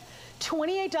auto ship.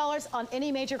 $28 on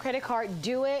any major credit card.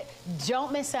 Do it.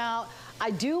 Don't miss out.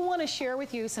 I do want to share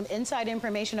with you some inside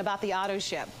information about the auto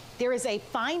ship. There is a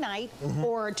finite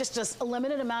or just a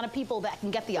limited amount of people that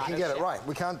can get the auto ship. You can get it right.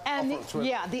 We can't offer it through.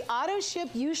 Yeah, the auto ship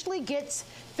usually gets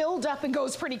filled up and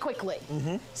goes pretty quickly.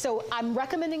 So I'm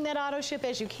recommending that auto ship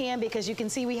as you can, because you can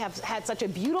see we have had such a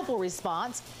beautiful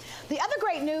response. The other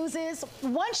great news is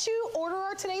once you order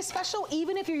our today's special,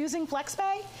 even if you're using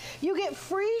FlexPay, you get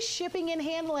free shipping and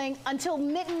handling until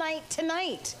midnight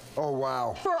tonight. Oh,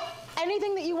 wow. For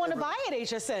anything that you want to buy at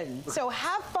HSN. So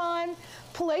have fun.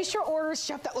 Place your orders,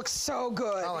 Chef. That looks so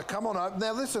good. Marlo, come on up.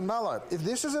 Now listen, Marlo, if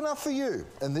this is enough for you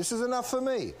and this is enough for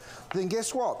me, then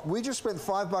guess what? We just spent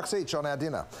 $5 each on our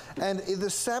dinner. And the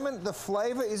salmon, the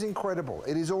flavor is incredible.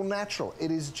 It is all natural. It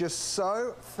is just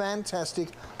so fantastic.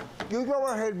 You go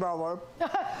ahead, Marlo.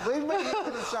 Leave me here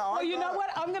to the show. Well, you know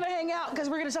what? I'm going to hang out because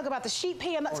we're going to talk about the sheet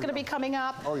pan that's going to be coming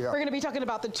up. Oh, yeah. We're going to be talking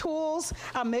about the tools.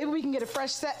 Maybe we can get a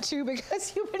fresh set too,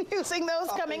 because you've been using those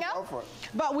coming up.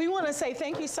 But we want to say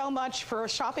thank you so much for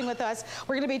shopping with us.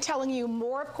 We're going to be telling you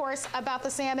more, of course, about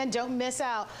the salmon. Don't miss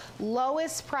out.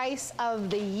 Lowest price of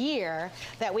the year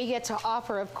that we get to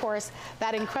offer, of course,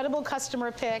 that incredible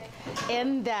customer pick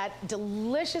in that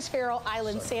delicious Faroe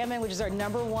Island salmon, which is our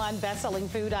 #1 best-selling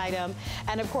food item.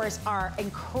 And, of course, our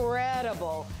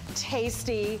incredible,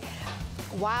 tasty,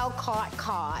 wild-caught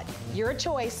cod. Your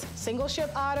choice, single ship,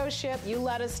 auto ship, you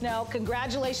let us know.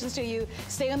 Congratulations to you.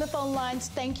 Stay on the phone lines.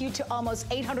 Thank you to almost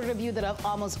 800 of you that have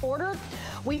almost ordered.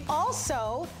 We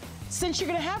also, since you're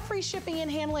gonna have free shipping and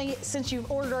handling since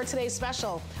you've ordered our today's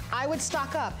special, I would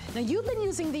stock up. Now, you've been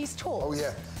using these tools. Oh,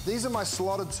 yeah. These are my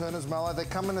slotted turners, Marlo. They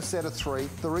come in a set of 3.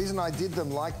 The reason I did them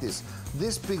like this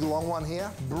big long one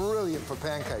here, brilliant for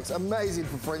pancakes, amazing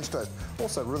for French toast.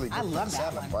 Also really good for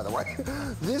salmon, by the way.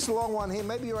 This long one here,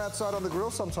 maybe you're outside on the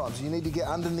grill sometimes. You need to get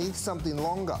underneath something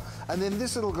longer. And then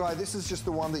this little guy, this is just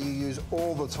the one that you use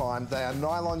all the time. They are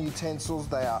nylon utensils.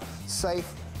 They are safe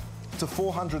to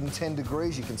 410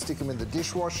 degrees. You can stick them in the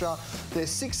dishwasher. They're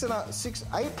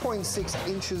 8.6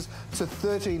 inches to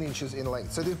 13 inches in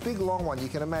length. So this big long one, you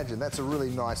can imagine, that's a really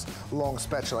nice long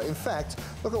spatula. In fact,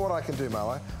 look at what I can do,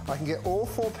 Marlo. I can get all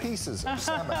 4 pieces of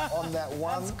salmon on that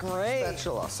one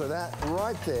spatula. So that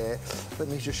right there, let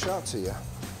me just show it to you.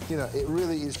 You know, it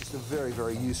really is just a very,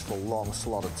 very useful long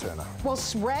slotted turner. Well,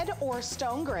 red or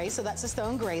stone gray, so that's the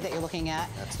stone gray that you're looking at.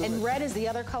 And red is the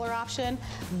other color option.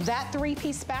 That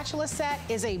 3-piece spatula set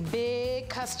is a big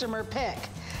customer pick.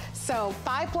 So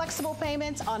 5 flexible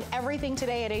payments on everything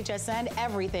today at HSN,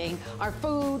 everything. Our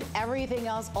food, everything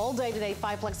else, all day today,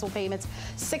 5 flexible payments,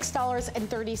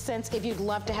 $6.30 if you'd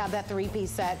love to have that 3-piece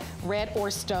set, red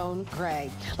or stone gray.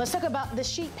 Let's talk about the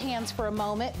sheet pans for a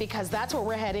moment, because that's where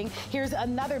we're heading. Here's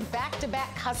another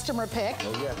back-to-back customer pick.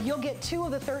 Oh, yeah. You'll get 2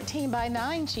 of the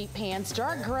 13x9 sheet pans,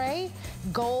 dark gray,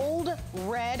 gold,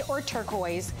 red, or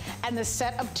turquoise, and the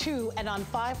set of 2, and on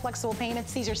 5 flexible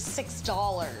payments, these are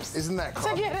 $6. Isn't that cool?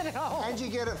 So get it home. And you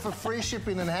get it for free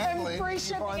shipping and handling. And free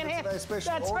shipping and handling.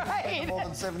 That's right. More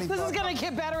than 70 this is going to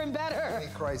get better and better.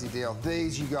 Crazy deal.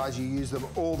 These, you guys, you use them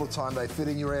all the time. They fit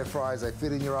in your air fryers. They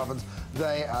fit in your ovens.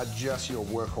 They are just your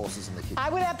workhorses in the kitchen. I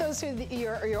would add those to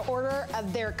your order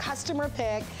of their customer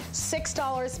pick,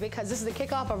 $6, because this is the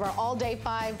kickoff of our all-day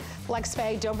 5 flex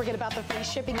pay. Don't forget about the free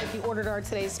shipping if you ordered our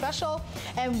today's special.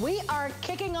 And we are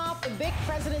kicking off the big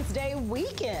President's Day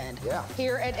weekend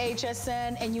here at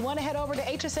HSN. And you want to head over to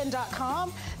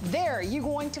hsn.com. There, you're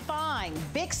going to find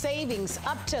big savings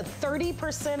up to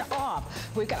 30% off.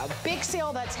 We've got a big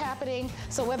sale that's happening.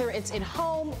 So whether it's in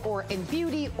home or in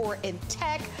beauty or in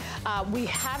tech, we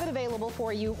have it available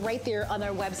for you right there on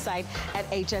our website at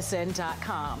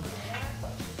hsn.com.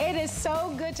 It is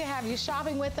so good to have you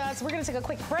shopping with us. We're going to take a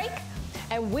quick break,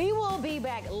 and we will be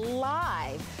back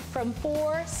live from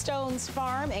 4 Stones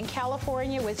Farm in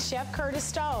California with Chef Curtis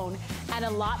Stone and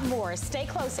a lot more. Stay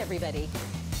close, everybody.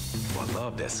 Oh, I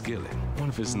love that skillet. What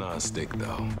if it's non-stick,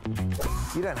 though?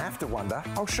 You don't have to wonder.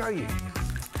 I'll show you.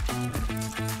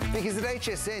 Because at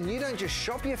HSN, you don't just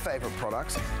shop your favorite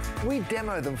products, we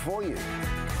demo them for you.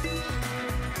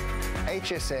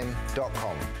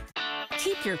 hsn.com.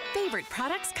 Keep your favorite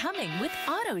products coming with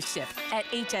AutoShip at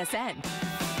HSN.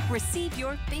 Receive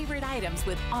your favorite items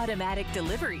with automatic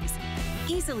deliveries.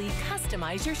 easily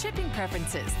customize your shipping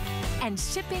preferences. And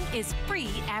shipping is free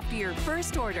after your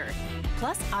first order.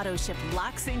 Plus, AutoShip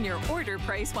locks in your order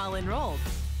price while enrolled.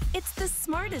 It's the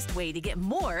smartest way to get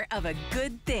more of a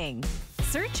good thing.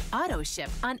 Search AutoShip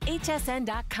on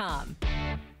hsn.com.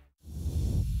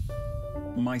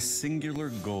 My singular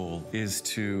goal is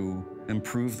to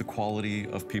improve the quality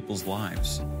of people's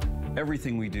lives.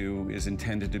 Everything we do is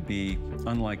intended to be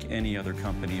unlike any other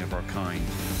company of our kind.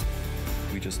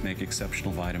 We just make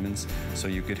exceptional vitamins so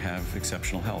you could have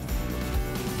exceptional health.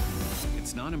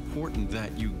 It's not important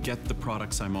that you get the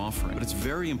products I'm offering, but it's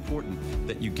very important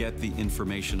that you get the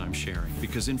information I'm sharing,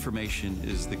 because information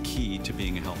is the key to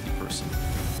being a healthy person.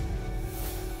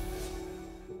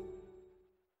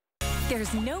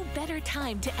 There's no better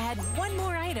time to add one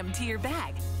more item to your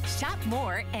bag. Shop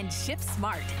more and ship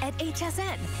smart at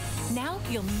HSN. Now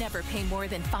you'll never pay more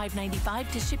than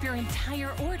 $5.95 to ship your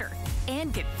entire order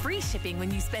and get free shipping when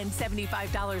you spend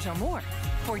 $75 or more.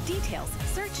 For details,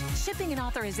 search shipping and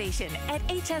authorization at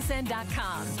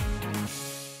hsn.com.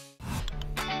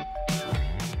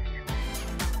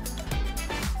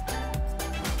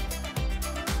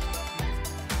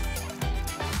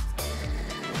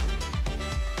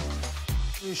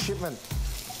 New shipment.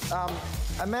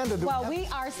 Amanda, well, we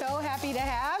are so happy to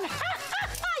have.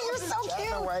 You're so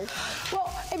cute.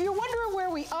 Well, if you're wondering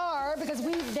where we are, because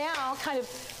we've now kind of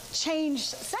changed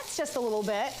sets just a little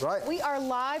bit. Right. We are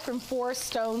live from Four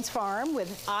Stones Farm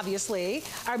with, obviously,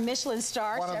 our Michelin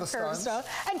star, Chef Curtis Stone.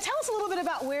 And tell us a little bit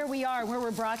about where we are and where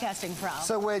we're broadcasting from.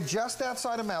 So we're just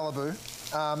outside of Malibu.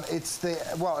 It's the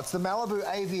Malibu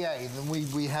AVA.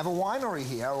 We have a winery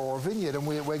here, or a vineyard, and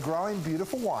we're growing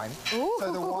beautiful wine. Ooh.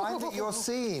 So the wine that you're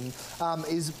seeing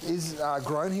is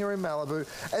grown here in Malibu.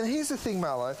 And here's the thing,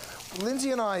 Malo.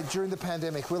 Lindsay and I, during the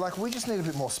pandemic, we're like, we just need a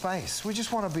bit more space. We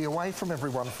just want to be away from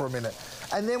everyone for a minute.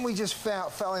 And then we just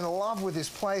fell in love with this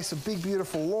place, a big,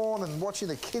 beautiful lawn, and watching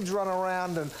the kids run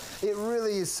around. And it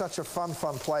really is such a fun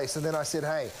place. And then I said,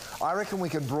 hey, I reckon we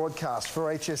can broadcast for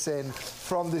HSN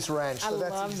from this ranch. So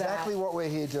that's exactly what we're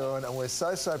here doing, and we're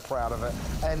so proud of it.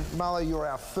 And Marlo, you're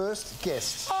our first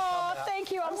guest. Oh, thank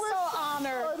you. I'm so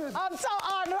honored. I'm so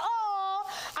honored. Oh,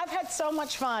 I've had so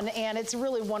much fun, and it's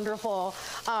really wonderful.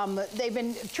 They've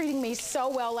been treating me so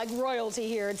well, like royalty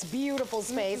here. It's a beautiful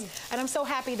space, and I'm so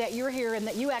happy that you're here and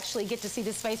that you actually get to see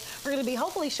this space. We're going to be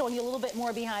hopefully showing you a little bit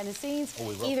more behind the scenes,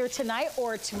 either tonight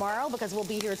or tomorrow, because we'll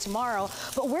be here tomorrow.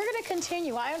 But we're going to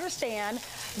continue. I understand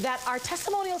that our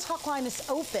testimonial talk line is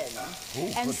open,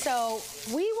 and so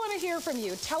we want to hear from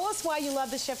you. Tell us why you love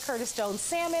the Chef Curtis Stone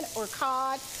salmon or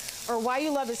cod, or why you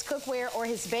love his cookware or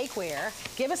his bakeware.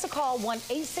 Give us a call,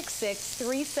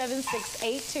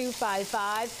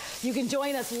 1-866-376-8255. You can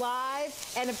join us live,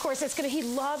 and of course, he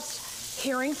loves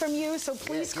hearing from you, so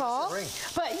please call.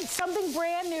 But something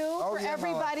brand new for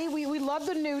everybody. We love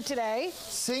the new today.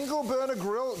 Single burner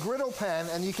griddle pan,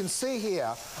 and you can see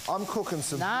here, I'm cooking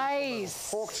some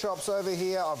pork chops over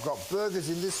here. I've got burgers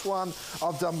in this one.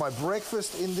 I've done my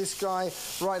breakfast in this guy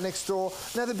right next door.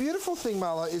 Now, the beautiful thing,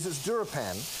 Marlo, is it's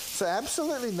Durapan, so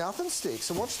absolutely nothing sticks.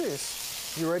 So watch this.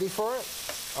 You ready for it?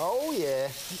 Oh, yeah.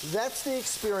 That's the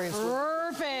experience.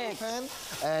 Perfect.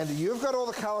 And you've got all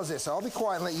the colors there, so I'll be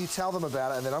quiet and let you tell them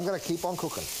about it, and then I'm going to keep on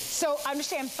cooking. So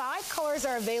understand 5 colors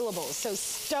are available. So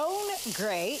stone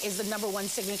gray is the #1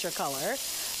 signature color.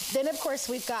 Then, of course,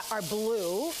 we've got our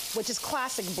blue, which is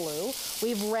classic blue.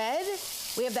 We've red.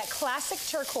 We have that classic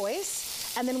turquoise.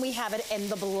 And then we have it in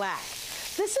the black.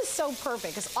 This is so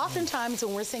perfect, because oftentimes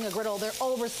when we're seeing a griddle, they're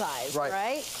oversized,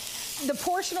 right? The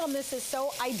portion on this is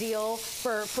so ideal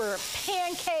for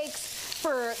pancakes,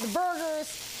 for the burgers,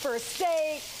 for a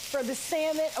steak, for the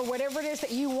salmon, or whatever it is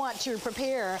that you want to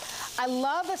prepare. I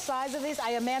love the size of these.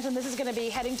 I imagine this is going to be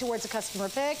heading towards a customer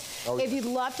pick. If you'd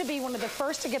love to be one of the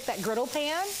first to get that griddle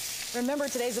pan, remember,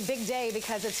 today's a big day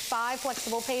because it's 5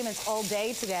 flexible payments all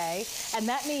day today, and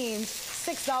that means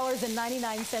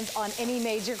 $6.99 on any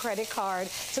major credit card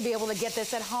to be able to get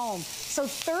this at home. So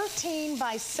 13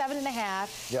 by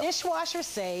 7.5, dishwasher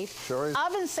safe,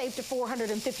 oven safe to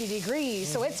 450 degrees,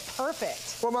 so it's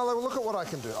perfect. Well, Marlo, look at what I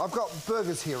can do. I've got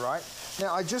burgers here, right?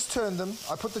 Now, I just turned them.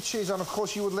 I put the cheese on. Of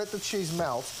course, you would let the cheese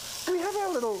melt. We have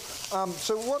our little...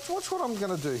 so watch what I'm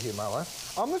going to do here, Marlo.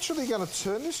 I'm literally going to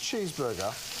turn this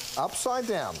cheeseburger upside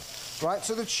down, right?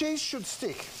 So the cheese should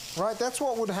stick, right? That's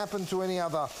what would happen to any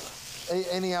other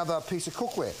any other piece of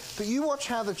cookware. But you watch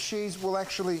how the cheese will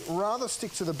actually rather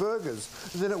stick to the burgers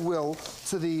than it will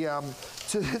to the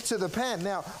to the pan.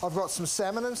 Now, I've got some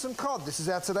salmon and some cod. This is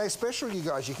our today's special, you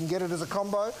guys. You can get it as a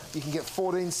combo. You can get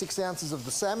 14 6 ounces of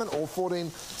the salmon or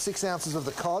 14 6 ounces of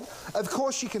the cod. Of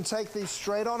course, you can take these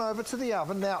straight on over to the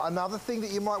oven. Now, another thing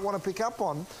that you might want to pick up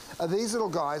on are these little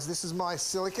guys. This is my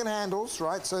silicone handles,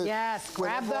 right? So yes,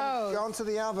 grab those. Go into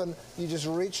the oven, you just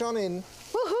reach on in.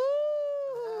 Woohoo!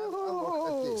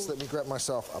 Look at this. Let me grab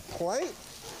myself a plate.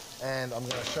 And I'm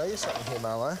going to show you something here,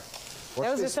 Marlo.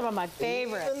 Those are some of my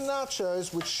favorites. Even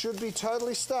nachos, which should be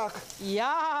totally stuck. Yum!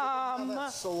 How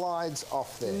that slides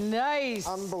off there. Nice.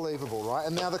 Unbelievable, right?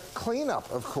 And now the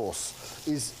cleanup, of course,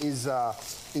 is the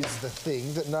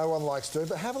thing that no one likes doing.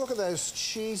 But have a look at those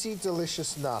cheesy,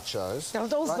 delicious nachos. Don't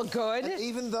those look good? And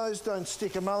even those don't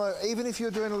stick. Amalo, even if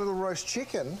you're doing a little roast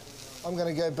chicken, I'm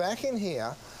going to go back in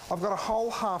here. I've got a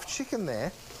whole half chicken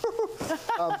there.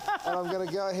 And I'm going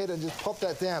to go ahead and just pop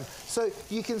that down. So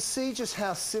you can see just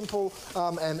how simple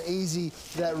and easy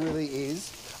that really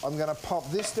is. I'm going to pop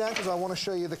this down because I want to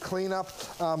show you the cleanup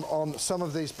on some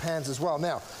of these pans as well.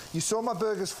 Now, you saw my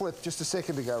burgers flip just a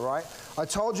second ago, right? I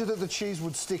told you that the cheese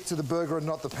would stick to the burger and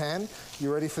not the pan.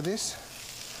 You ready for this?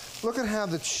 Look at how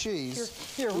the cheese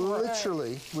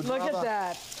literally would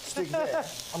rather stick there.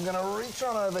 I'm going to reach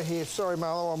on over here. Sorry,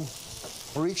 Marlo,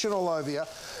 I'm reaching all over you.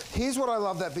 Here's what I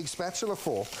love that big spatula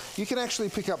for. You can actually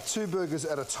pick up 2 burgers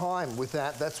at a time with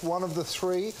that. That's one of the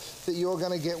 3 that you're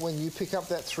going to get when you pick up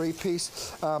that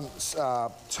 3-piece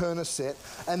turner set.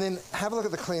 And then have a look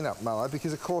at the cleanup, Marlo,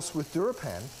 because of course with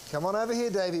DuraPan, come on over here,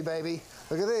 Davey, baby.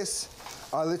 Look at this.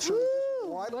 I literally just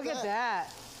wipe look at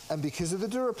that. And because of the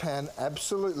DuraPan,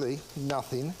 absolutely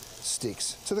nothing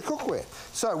sticks to the cookware.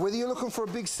 So whether you're looking for a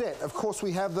big set, of course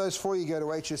we have those for you. Go to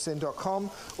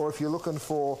hsn.com, or if you're looking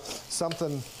for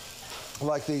something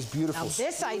like these beautiful... Now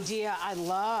this idea I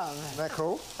love. Isn't that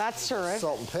cool? That's terrific.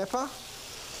 Salt and pepper.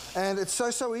 And it's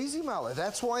so easy, Marlo.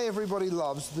 That's why everybody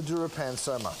loves the DuraPan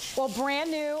so much. Well, brand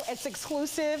new, it's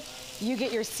exclusive. You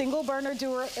get your single burner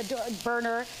DuraPan.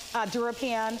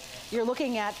 You're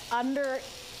looking at under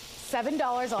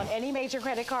 $7 on any major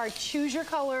credit card. Choose your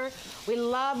color. We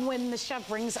love when the chef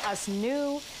brings us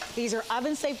new. These are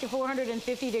oven safe to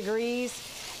 450 degrees.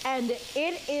 And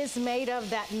it is made of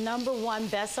that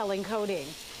 #1 best-selling coating.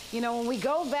 You know, when we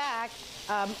go back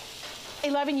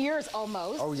 11 years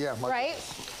almost. Oh yeah, right?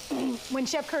 When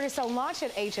Chef Curtis Stone launched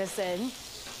at HSN,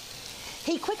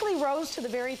 he quickly rose to the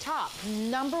very top.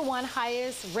 #1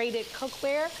 highest rated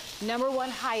cookware, #1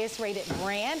 highest rated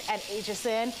brand at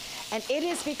HSN. And it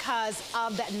is because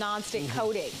of that nonstick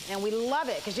coating. And we love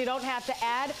it because you don't have to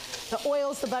add the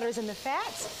oils, the butters, and the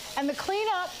fats. And the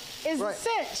cleanup is a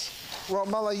cinch. Well,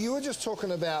 Mulla, you were just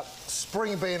talking about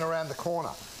spring being around the corner.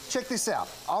 Check this out.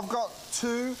 I've got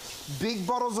 2 big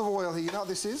bottles of oil here. You know what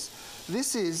this is?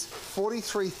 This is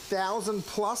 43,000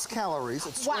 plus calories.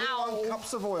 It's 21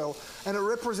 cups of oil, and it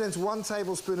represents 1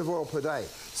 tablespoon of oil per day.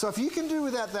 So if you can do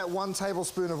without that 1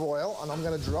 tablespoon of oil, and I'm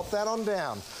going to drop that on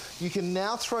down, you can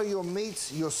now throw your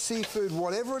meats, your seafood,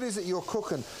 whatever it is that you're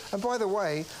cooking. And by the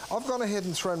way, I've gone ahead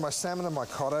and thrown my salmon and my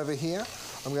cod over here.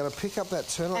 I'm going to pick up that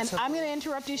tuna. And I'm going to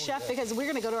interrupt you, Chef, because we're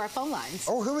going to go to our phone lines.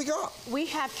 Oh, who we got? We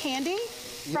have Candy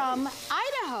from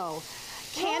Idaho.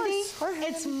 Candy,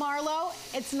 it's Marlo.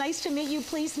 It's nice to meet you.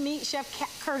 Please meet Chef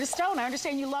Curtis Stone. I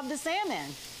understand you love the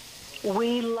salmon.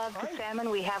 We love the salmon.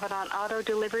 We have it on auto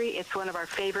delivery. It's one of our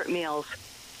favorite meals.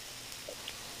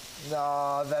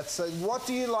 No, that's... what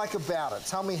do you like about it?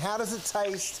 Tell me, how does it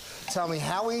taste? Tell me,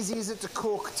 how easy is it to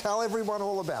cook? Tell everyone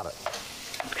all about it.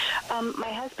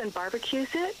 My husband barbecues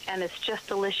it, and it's just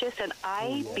delicious. And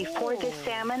before this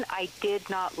salmon, I did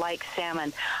not like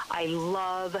salmon. I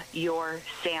love your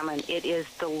salmon. It is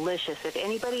delicious. If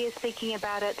anybody is thinking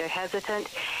about it, they're hesitant.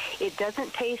 It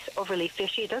doesn't taste overly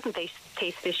fishy. It doesn't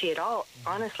taste fishy at all.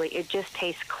 Honestly, it just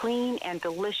tastes clean and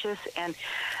delicious, and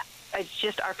it's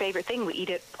just our favorite thing. We eat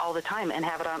it all the time and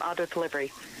have it on auto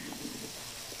delivery.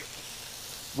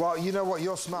 Well, you know what?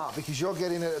 You're smart because you're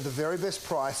getting it at the very best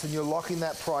price and you're locking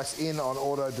that price in on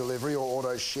auto delivery or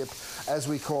auto ship, as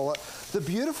we call it. The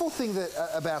beautiful thing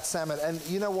about salmon, and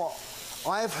you know what?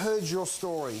 I have heard your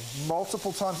story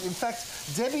multiple times. In fact,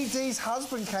 Debbie D's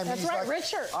husband came in. That's right, like,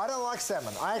 Richard. I don't like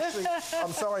salmon.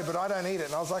 I'm sorry, but I don't eat it.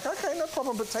 And I was like, okay, no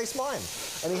problem, but taste mine.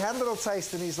 And he had a little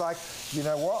taste and he's like, you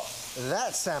know what?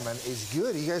 That salmon is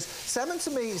good. He goes, salmon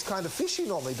to me is kind of fishy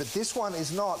normally, but this one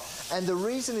is not. And the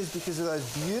reason is because of those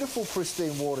beautiful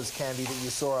pristine waters, Candy, that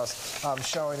you saw us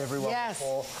showing everyone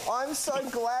before. I'm so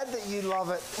glad that you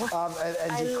love it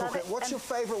and you cook it. What's your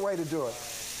favorite way to do it?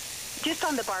 just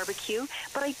on the barbecue,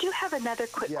 but I do have another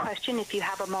quick question if you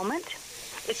have a moment.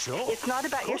 It's not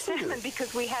about your salmon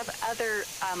because we have other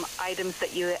items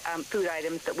that you, food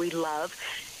items that we love.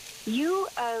 You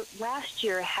last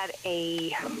year had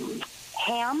a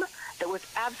ham that was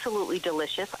absolutely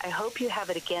delicious. I hope you have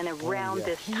it again around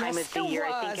this time of the year.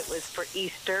 I think it was for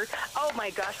Easter. Oh my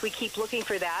gosh, we keep looking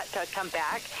for that to come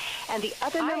back. And the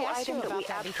other little item that we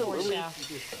absolutely...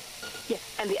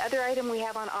 and the other item we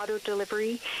have on auto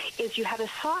delivery is you had a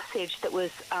sausage that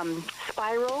was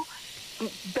spiral.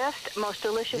 Best, most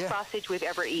delicious sausage we've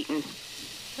ever eaten.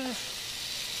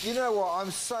 You know what?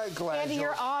 I'm so glad. Candy,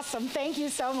 you're awesome. Thank you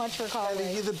so much for calling.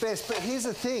 Candy, you're the best. But here's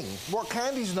the thing. What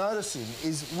Candy's noticing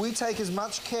is we take as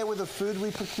much care with the food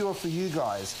we procure for you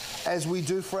guys as we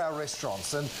do for our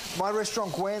restaurants. And my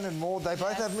restaurant, Gwen and Maud, they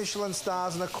both have Michelin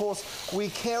stars. And, of course, we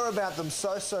care about them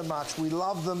so, so much. We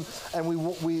love them. And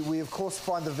we of course,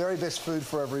 find the very best food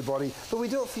for everybody. But we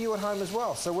do it for you at home as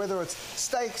well. So whether it's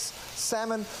steaks,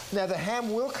 salmon, now the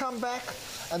ham will come back.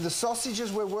 And the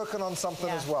sausages, we're working on something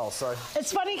as well. So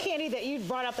it's funny, Candy, that you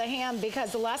brought up the ham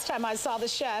because the last time I saw the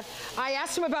chef, I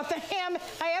asked him about the ham.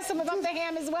 I asked him about the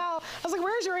ham as well. I was like,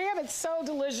 "Where's your ham? It's so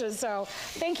delicious." So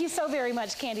thank you so very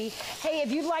much, Candy. Hey, if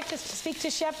you'd like to speak to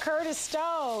Chef Curtis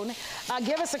Stone,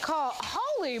 give us a call.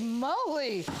 Holy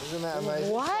moly! Isn't that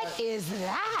amazing? What is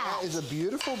that? That is a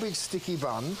beautiful big sticky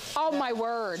bun. Oh, my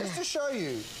word! Just to show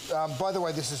you, by the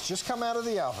way, this has just come out of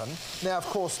the oven. Now, of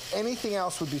course, anything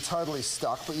else would be totally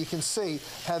stuck. But you can see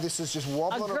how this is just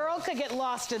wobbling. A girl could get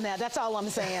lost in that. That's all I'm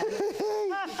saying.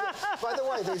 By the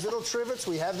way, these little trivets,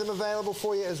 we have them available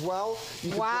for you as well. You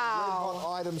can put red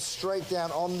hot items straight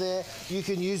down on there. You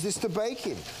can use this to bake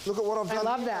in. Look at what I've done.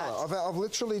 I love that. I've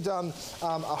literally done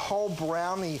a whole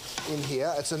brownie in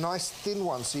here. It's a nice thin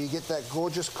one, so you get that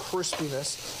gorgeous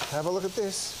crispiness. Have a look at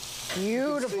this.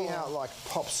 Beautiful. You can see how it like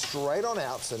pops straight on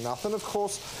out, so nothing, of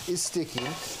course, is sticking.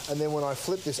 And then when I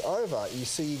flip this over, you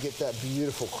see you get that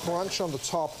beautiful crunch on the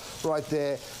top right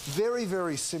there. Very,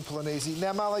 very simple and easy.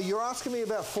 Now, Marla, you're asking me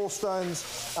about Four Stones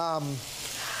Farm.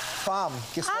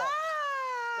 Guess what?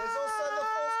 There's also the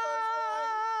Four Stones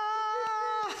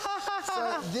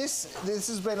wine. So this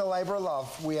has been a labour of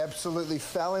love. We absolutely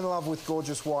fell in love with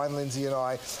gorgeous wine, Lindsay and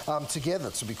I, together,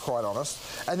 to be quite honest.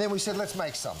 And then we said, let's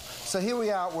make some. So here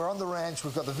we are, we're on the ranch,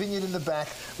 we've got the vineyard in the back,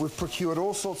 we've procured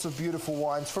all sorts of beautiful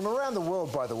wines from around the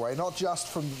world, by the way, not just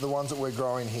from the ones that we're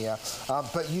growing here,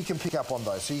 but you can pick up on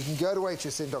those. So you can go to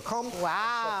hsn.com and shop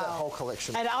that whole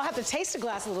collection. And I'll have to taste a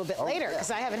glass a little bit later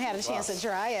because I haven't had a chance to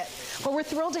try it. But we're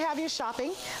thrilled to have you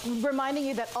shopping, reminding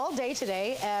you that all day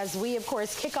today, as we, of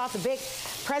course, kick off the big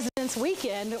President's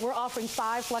Weekend, we're offering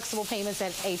 5 flexible payments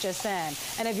at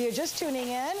HSN. And if you're just tuning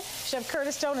in, Chef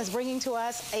Curtis Stone is bringing to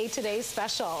us a Today's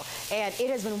Special. And it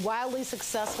has been wildly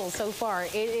successful so far.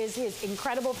 It is his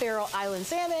incredible Faroe Island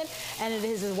salmon, and it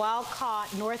is his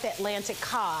wild-caught North Atlantic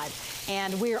cod.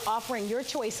 And we're offering your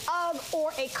choice of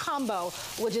or a combo,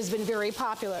 which has been very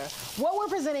popular. What we're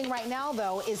presenting right now,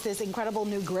 though, is this incredible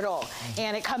new griddle.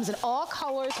 And it comes in all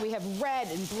colors. We have red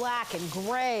and black and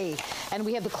gray. And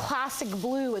we have the classic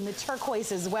blue and the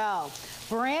turquoise as well.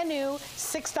 Brand new,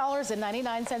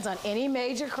 $6.99 on any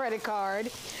major credit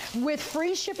card with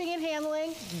free shipping and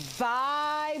handling.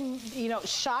 Buy,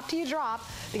 shop till you drop,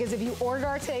 because if you order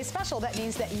our Today's Special, that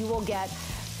means that you will get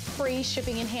free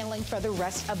shipping and handling for the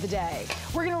rest of the day.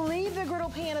 We're going to leave the griddle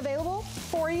pan available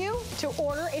for you to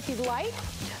order if you'd like,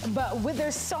 but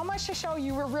there's so much to show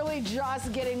you, we're really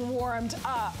just getting warmed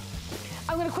up.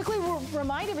 I'm going to quickly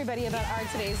remind everybody about our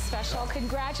Today's Special.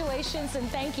 Congratulations and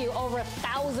thank you. Over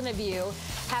 1,000 of you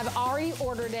have already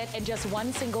ordered it in just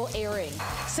one single airing.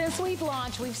 Since we've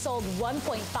launched, we've sold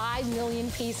 1.5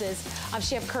 million pieces of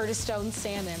Chef Curtis Stone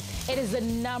salmon. It is the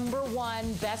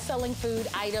 #1 best-selling food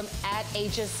item at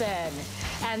HSN.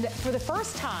 And for the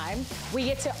first time, we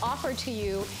get to offer to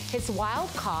you his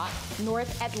wild-caught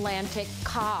North Atlantic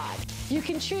cod. You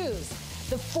can choose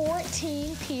the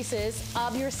 14 pieces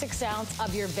of your 6-ounce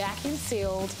of your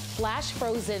vacuum-sealed,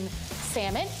 flash-frozen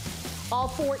salmon, all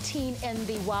 14 in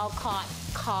the wild-caught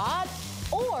cod,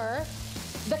 or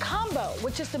the combo,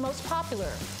 which is the most popular.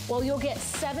 Well, you'll get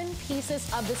 7 pieces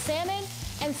of the salmon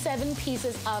and 7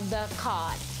 pieces of the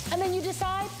cod. And then you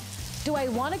decide, do I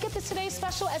want to get the Today's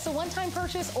Special as a one-time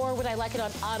purchase, or would I like it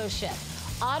on auto ship?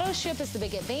 Auto ship is the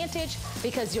big advantage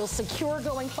because you'll secure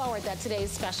going forward that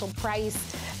Today's Special price.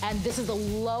 And this is the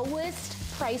lowest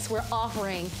price we're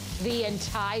offering the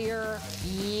entire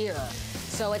year.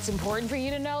 So it's important for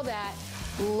you to know that.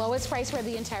 Lowest price for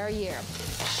the entire year.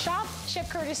 Shop Chef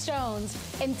Curtis Stone's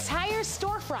entire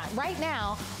storefront right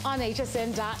now on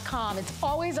hsn.com. It's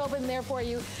always open there for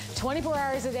you 24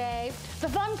 hours a day. The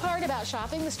fun part about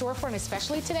shopping the storefront,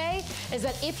 especially today, is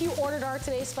that if you ordered our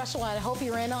today's special, and I hope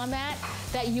you're in on that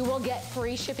you will get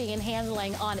free shipping and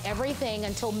handling on everything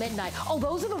until midnight. Oh,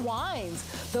 those are the wines.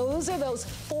 Those are those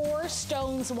 4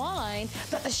 Stones wine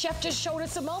that the chef just showed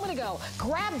us a moment ago.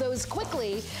 Grab those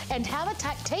quickly and have a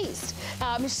taste.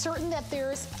 I'm certain that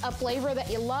there's a flavor that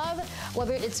you love,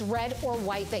 whether it's red or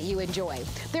white that you enjoy.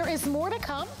 There is more to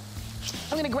come.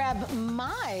 I'm going to grab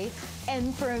my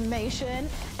information,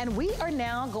 and we are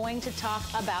now going to talk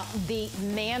about the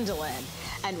mandolin.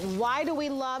 And why do we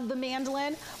love the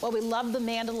mandolin? Well, we love the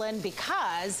mandolin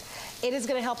because it is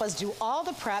going to help us do all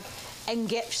the prep and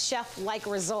get chef-like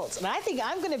results. And I think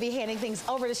I'm going to be handing things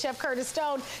over to Chef Curtis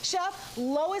Stone. Chef,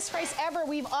 lowest price ever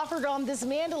we've offered on this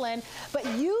mandolin, but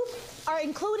you are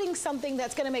including something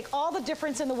that's going to make all the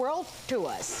difference in the world to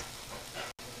us.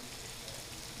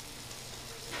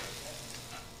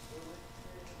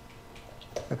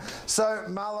 So,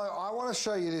 Marlo, I want to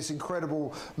show you this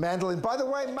incredible mandolin. By the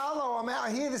way, Marlo, I'm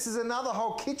out here. This is another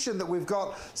whole kitchen that we've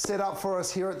got set up for us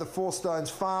here at the 4 Stones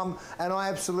Farm, and I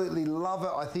absolutely love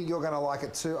it. I think you're going to like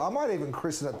it too. I might even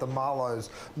christen it the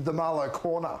Marlo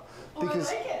Corner. Because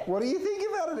I like it. What do you think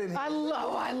about it in here?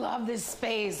 I love this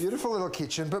space. Beautiful little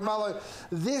kitchen. But Marlo,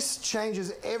 this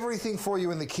changes everything for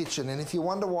you in the kitchen. And if you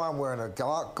wonder why I'm wearing a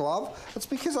glove, it's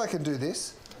because I can do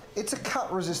this. It's a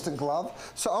cut-resistant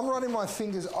glove, so I'm running my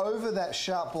fingers over that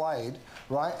sharp blade,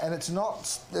 right? And it's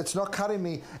not cutting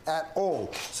me at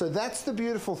all. So that's the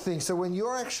beautiful thing. So when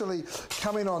you're actually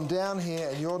coming on down here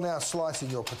and you're now slicing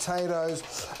your potatoes,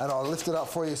 and I'll lift it up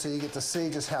for you so you get to see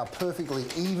just how perfectly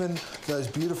even those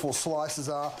beautiful slices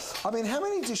are. I mean, how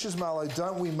many dishes, Marlo,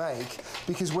 don't we make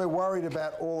because we're worried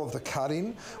about all of the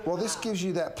cutting? Well, this gives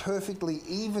you that perfectly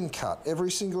even cut every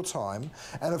single time.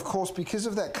 And of course, because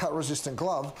of that cut-resistant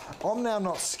glove, I'm now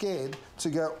not scared to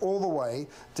go all the way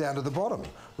down to the bottom,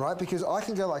 right? Because I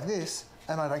can go like this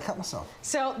and I don't cut myself.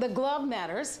 So the glove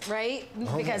matters, right?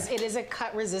 Because it is a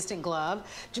cut-resistant glove.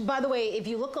 By the way, if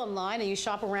you look online and you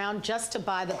shop around just to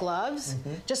buy the gloves,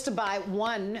 just to buy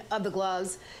one of the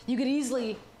gloves, you could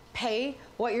easily pay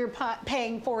what you're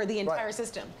paying for the entire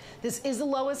system. This is the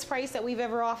lowest price that we've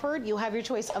ever offered. You'll have your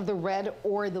choice of the red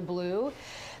or the blue.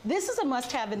 This is a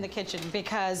must-have in the kitchen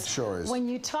because when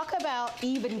you talk about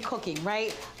even cooking,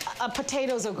 right?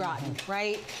 Potatoes au gratin,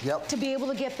 right? Yep. To be able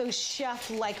to get those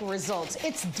chef-like results,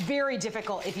 it's very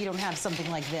difficult if you don't have something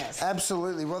like this.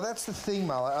 Absolutely. Well, that's the thing,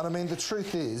 Marla. And I mean, the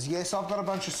truth is, yes, I've got a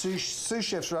bunch of sous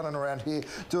chefs running around here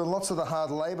doing lots of the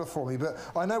hard labor for me, but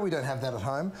I know we don't have that at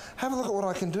home. Have a look at what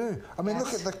I can do. I mean,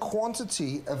 look at the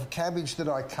quantity of cabbage that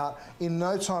I cut in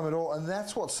no time at all, and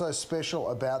that's what's so special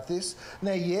about this.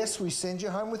 Now, yes, we send you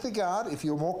home with the guard. If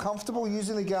you're more comfortable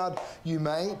using the guard, you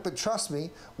may, but trust me,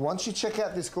 once you check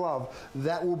out this glove,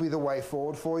 that will be the way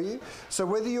forward for you. So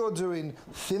whether you're doing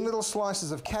thin little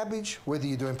slices of cabbage, whether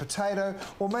you're doing potato,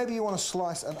 or maybe you want to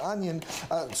slice an onion,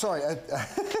 maybe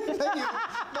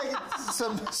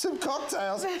some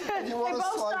cocktails. And you want they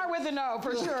both start with an O,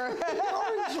 for sure.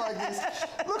 Orange like this.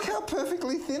 Look how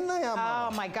perfectly thin they are,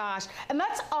 Mom. Oh my gosh. And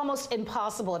that's almost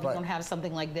impossible if you don't have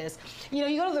something like this. You know,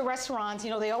 you go to the restaurants, you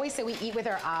know, they always say we eat with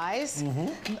our eyes.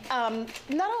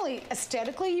 Not only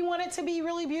aesthetically you want it to be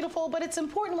really beautiful, but it's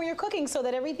important when you're cooking so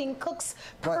that everything cooks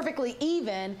perfectly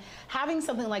even. Having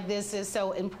something like this is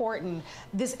so important.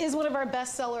 This is one of our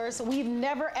best sellers. We've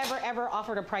never, ever, ever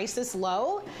offered a price this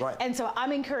low. And so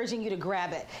I'm encouraging you to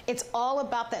grab it. It's all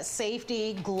about that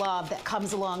safety glove that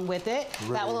comes along with it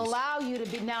that will allow you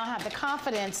to now have the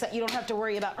confidence that you don't have to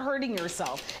worry about hurting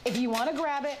yourself. If you want to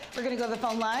grab it, we're going to go to the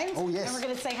phone lines. And we're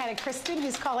going to say hi to Kristen,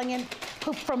 who's calling in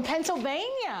from Pennsylvania.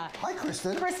 Hi,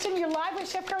 Kristen. Kristen, you're live with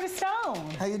Chef Curtis Stone.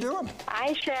 How you doing?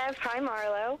 Hi, Chef. Hi,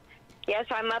 Marlo. Yes,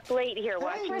 I'm up late here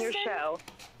watching Kristen. your show.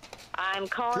 I'm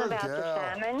calling about the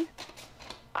salmon.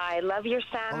 I love your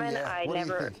salmon. I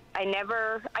never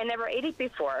ate it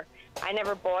before. I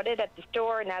never bought it at the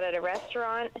store, not at a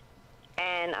restaurant.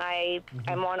 And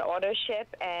I'm on auto ship,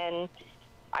 and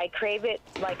I crave it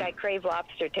like I crave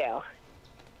lobster tail.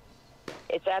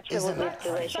 It's absolutely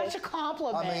delicious. Such a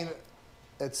compliment. I mean,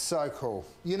 it's so cool.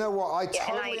 You know what? I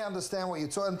totally understand what you're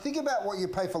talking. And think about what you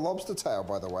pay for lobster tail,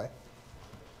 by the way.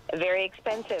 Very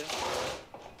expensive.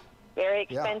 Very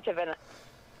expensive. And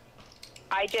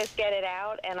I just get it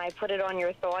out, and I put it on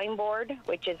your thawing board,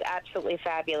 which is absolutely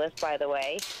fabulous, by the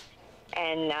way.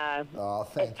 And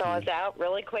it thaws out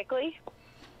really quickly.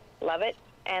 Love it.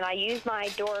 And I use my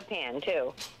door pan,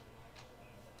 too.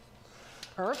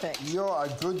 perfect. You're a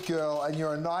good girl, and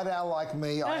you're a night owl like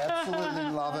me. I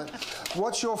absolutely love it.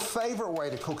 What's your favorite way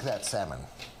to cook that salmon?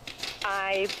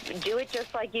 I do it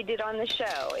just like you did on the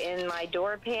show, in my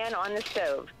door pan on the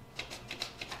stove.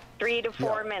 3 to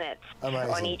 4 minutes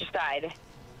on each side,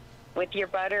 with your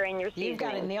butter and your seasoning. You've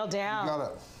got it nailed down. You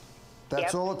got it.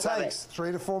 That's all it takes.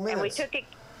 3 to 4 minutes. And we took it.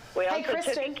 We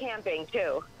also took it camping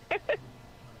too.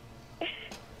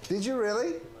 Did you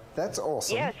really? That's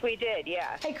awesome. Yes, we did.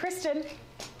 Yeah. Hey, Kristen.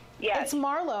 Yes. It's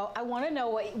Marlo. I want to know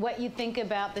what you think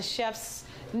about the chef's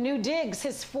new digs,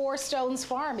 his 4 Stones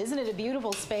farm. Isn't it a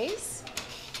beautiful space?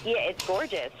 Yeah, it's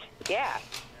gorgeous. Yeah.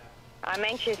 I'm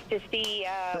anxious to see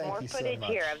more footage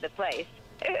here of the place.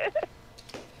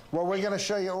 Well, we're going to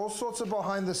show you all sorts of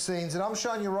behind the scenes, and I'm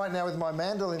showing you right now with my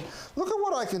mandolin. Look at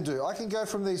what I can do. I can go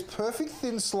from these perfect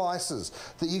thin slices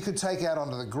that you could take out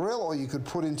onto the grill, or you could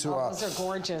put into those are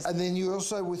gorgeous. And then you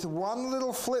also, with one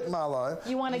little flip, Marlo,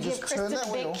 you want to give Kristen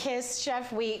a big kiss,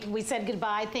 Chef. We said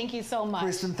goodbye. Thank you so much.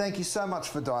 Kristen, thank you so much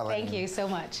for dialing in. Thank you so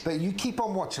much. But you keep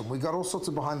on watching. We've got all sorts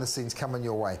of behind the scenes coming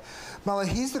your way. Marlo,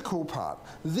 here's the cool part.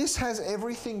 This has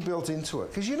everything built into it.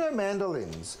 Because you know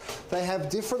mandolins, they have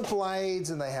different blades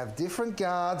and they have different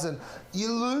guards, and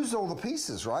you lose all the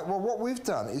pieces, right? Well, what we've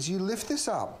done is you lift this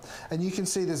up and you can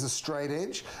see there's a straight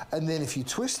edge, and then if you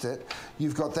twist it,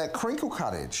 you've got that crinkle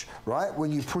cut edge, right?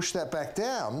 When you push that back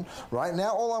down, right?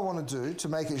 Now all I want to do to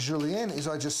make it julienne is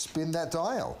I just spin that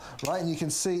dial, right? And you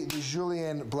can see the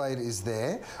julienne blade is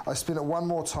there. I spin it one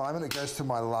more time and it goes to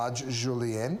my large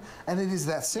julienne, and it is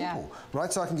that simple,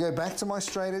 right? So I can go back to my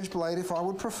straight edge blade if I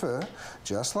would prefer,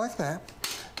 just like that.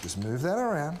 Just move that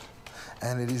around.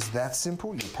 And it is that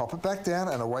simple. You pop it back down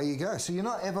and away you go. So you're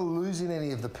not ever losing any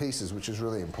of the pieces, which is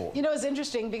really important. You know, it's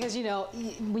interesting because, you know,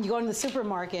 when you go into the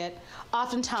supermarket,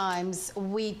 oftentimes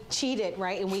we cheat it,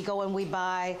 right? And we go and we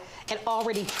buy an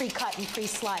already pre-cut and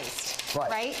pre-sliced,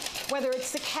 right? Whether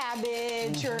it's the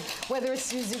cabbage or whether it's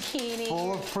the zucchini.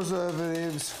 Full of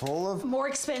preservatives, full of... More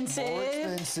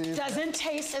expensive. Doesn't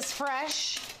taste as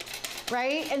fresh.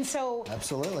 Right? And so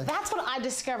that's what I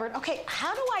discovered. Okay,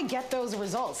 how do I get those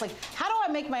results? Like, how do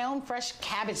I make my own fresh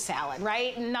cabbage salad,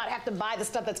 right? And not have to buy the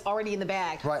stuff that's already in the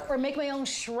bag. Right. Or make my own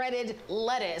shredded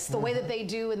lettuce the way that they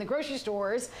do in the grocery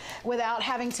stores without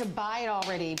having to buy it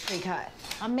already pre-cut.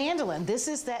 A mandolin, this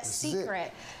is that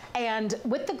secret. And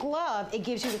with the glove, it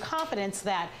gives you the confidence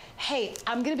that, hey,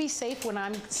 I'm gonna be safe when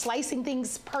I'm slicing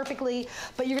things perfectly,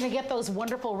 but you're gonna get those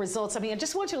wonderful results. I mean, I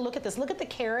just want you to look at this. Look at the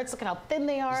carrots, look at how thin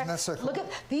they are. Isn't that so cool? Look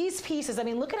at these pieces. I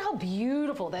mean, look at how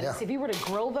beautiful that is. If you were to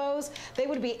grill those, they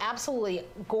would be absolutely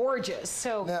gorgeous.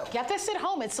 So get this at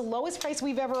home. It's the lowest price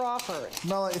we've ever offered.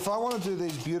 Mela, if I want to do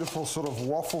these beautiful sort of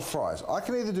waffle fries, I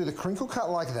can either do the crinkle cut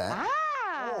like that,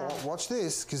 or watch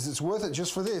this, because it's worth it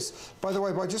just for this. By the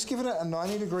way, by just giving it a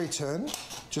 90-degree turn,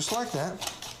 just like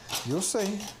that, you'll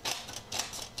see.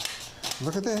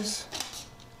 Look at this.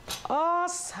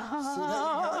 Awesome.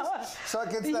 So it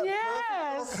gets that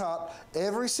perfect little cut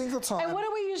every single time. And what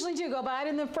do we usually do? Go buy it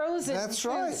in the frozen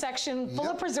food section, full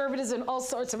of preservatives and all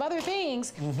sorts of other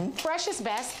things. Fresh is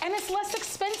best, and it's less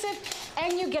expensive,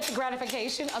 and you get the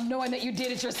gratification of knowing that you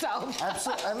did it yourself.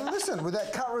 Absolutely. And listen, with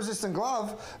that cut-resistant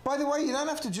glove, by the way, you don't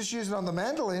have to just use it on the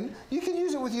mandolin. You can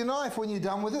use it with your knife when you're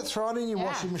done with it. Throw it in your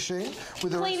washing machine.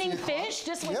 With cleaning fish,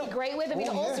 just would be great with. I mean,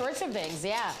 all sorts of things,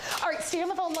 All right, stay on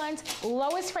the phone lines.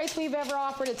 Lowest price we've ever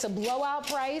offered. It's a blowout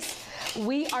price.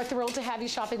 We are thrilled to have you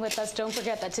shopping with us. Don't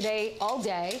forget that today, all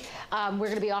day, we're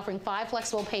going to be offering 5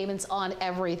 flexible payments on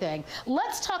everything.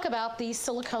 Let's talk about the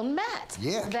silicone mat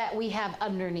that we have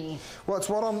underneath. Well,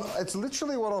 it's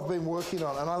literally what I've been working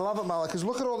on, and I love it, Marla, because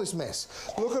look at all this mess.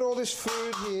 Look at all this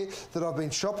food here that I've been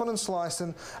chopping and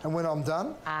slicing, and when I'm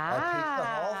done, I pick the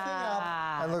whole thing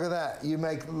up, and look at that.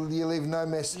 You leave no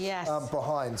mess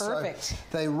behind. Perfect. So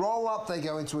they roll up, they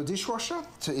go into a dishwasher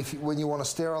when you want to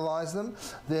sterilize them.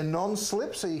 They're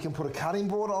non-slip, so you can put a cutting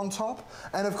board on top,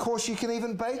 and of course you can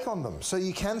even bake on them. So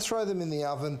you can throw them in the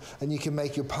oven, and you can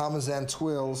make your Parmesan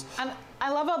twirls. And I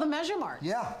love all the measure marks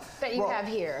that you have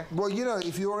here. Well, you know,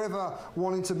 if you're ever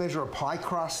wanting to measure a pie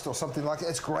crust or something like that,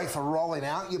 it's great for rolling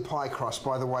out your pie crust,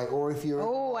 by the way, or if you're...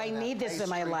 Oh, I need this in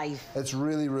my life. It's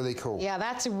really, really cool. Yeah,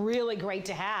 that's really great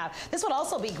to have. This would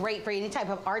also be great for any type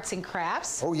of arts and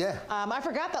crafts. Oh, yeah. I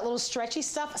forgot that little stretchy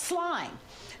stuff. Slime.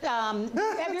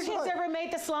 Have your kids ever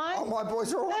made the slime? Oh, my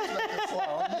boys are always making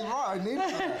slime. You're right, I need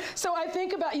that. So I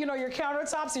think about, you know, your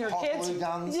countertops and your kids. Glue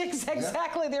guns.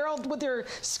 Exactly. They're all with their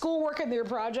schoolwork and their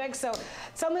projects. So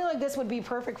something like this would be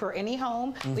perfect for any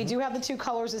home. We do have the two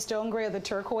colors, the stone gray or the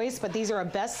turquoise, but these are our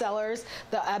best sellers.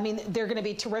 I mean, they're going to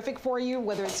be terrific for you,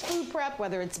 whether it's food prep,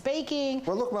 whether it's baking.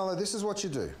 Well, look, Marlo, this is what you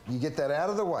do. You get that out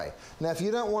of the way. Now, if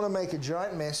you don't want to make a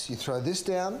giant mess, you throw this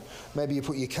down. Maybe you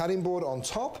put your cutting board on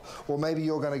top, or maybe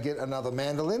you're going to get another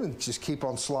mandolin and just keep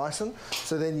on slicing.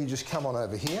 So then you just come on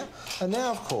over here. And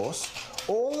now, of course,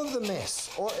 all of the mess,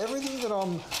 or everything that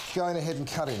I'm going ahead and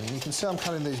cutting, and you can see I'm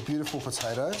cutting these beautiful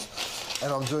potatoes,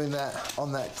 and I'm doing that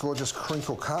on that gorgeous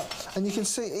crinkle cut. And you can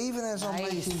see, even as I'm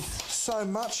making so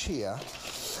much here,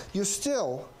 you're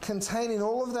still containing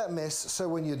all of that mess, so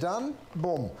when you're done,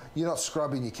 boom, you're not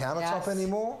scrubbing your countertop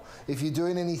anymore. If you're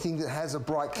doing anything that has a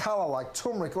bright colour like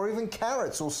turmeric or even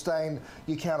carrots will stain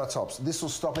your countertops. This will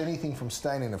stop anything from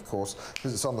staining, of course,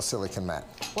 because it's on the silicone mat.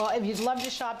 Well, if you'd love to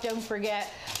shop, don't forget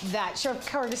that Chef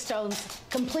Curtis Stone's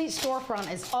complete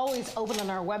storefront is always open on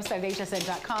our website,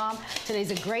 hsn.com.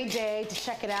 Today's a great day to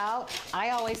check it out.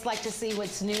 I always like to see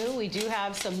what's new. We do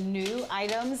have some new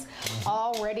items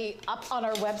already up on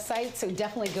our website, so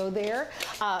definitely go there.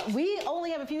 We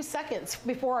only have a few seconds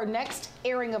before our next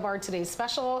airing of our today's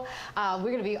special.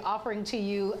 We're going to be offering to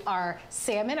you our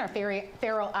salmon, our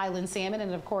Faroe Island salmon,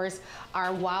 and of course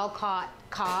our wild caught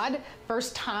cod,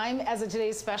 first time as a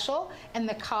today's special, and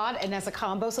the cod and as a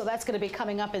combo, so that's going to be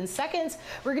coming up in seconds.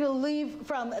 We're going to leave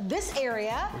from this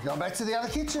area. We're going back to the other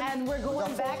kitchen. And we're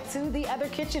going back to the other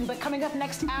kitchen, but coming up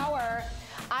next hour,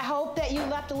 I hope that you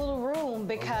left a little room,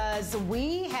 because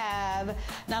we have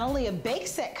not only a bake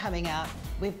set coming up,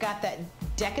 we've got that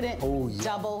decadent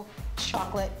double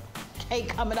chocolate cake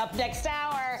coming up next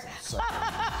hour.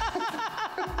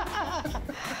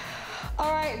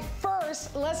 All right,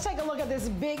 first, let's take a look at this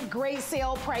big, great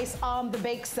sale price on the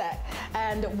bake set.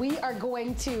 And we are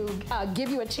going to give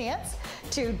you a chance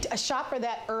to shop for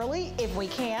that early if we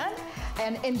can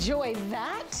and enjoy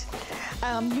that.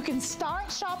 You can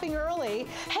start shopping early.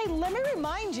 Hey, let me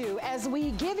remind you, as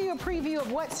we give you a preview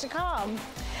of what's to come,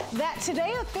 that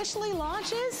today officially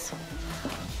launches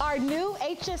our new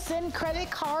HSN credit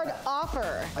card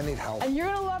offer. I need help. And you're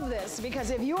gonna love this,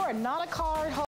 because if you are not a card holder,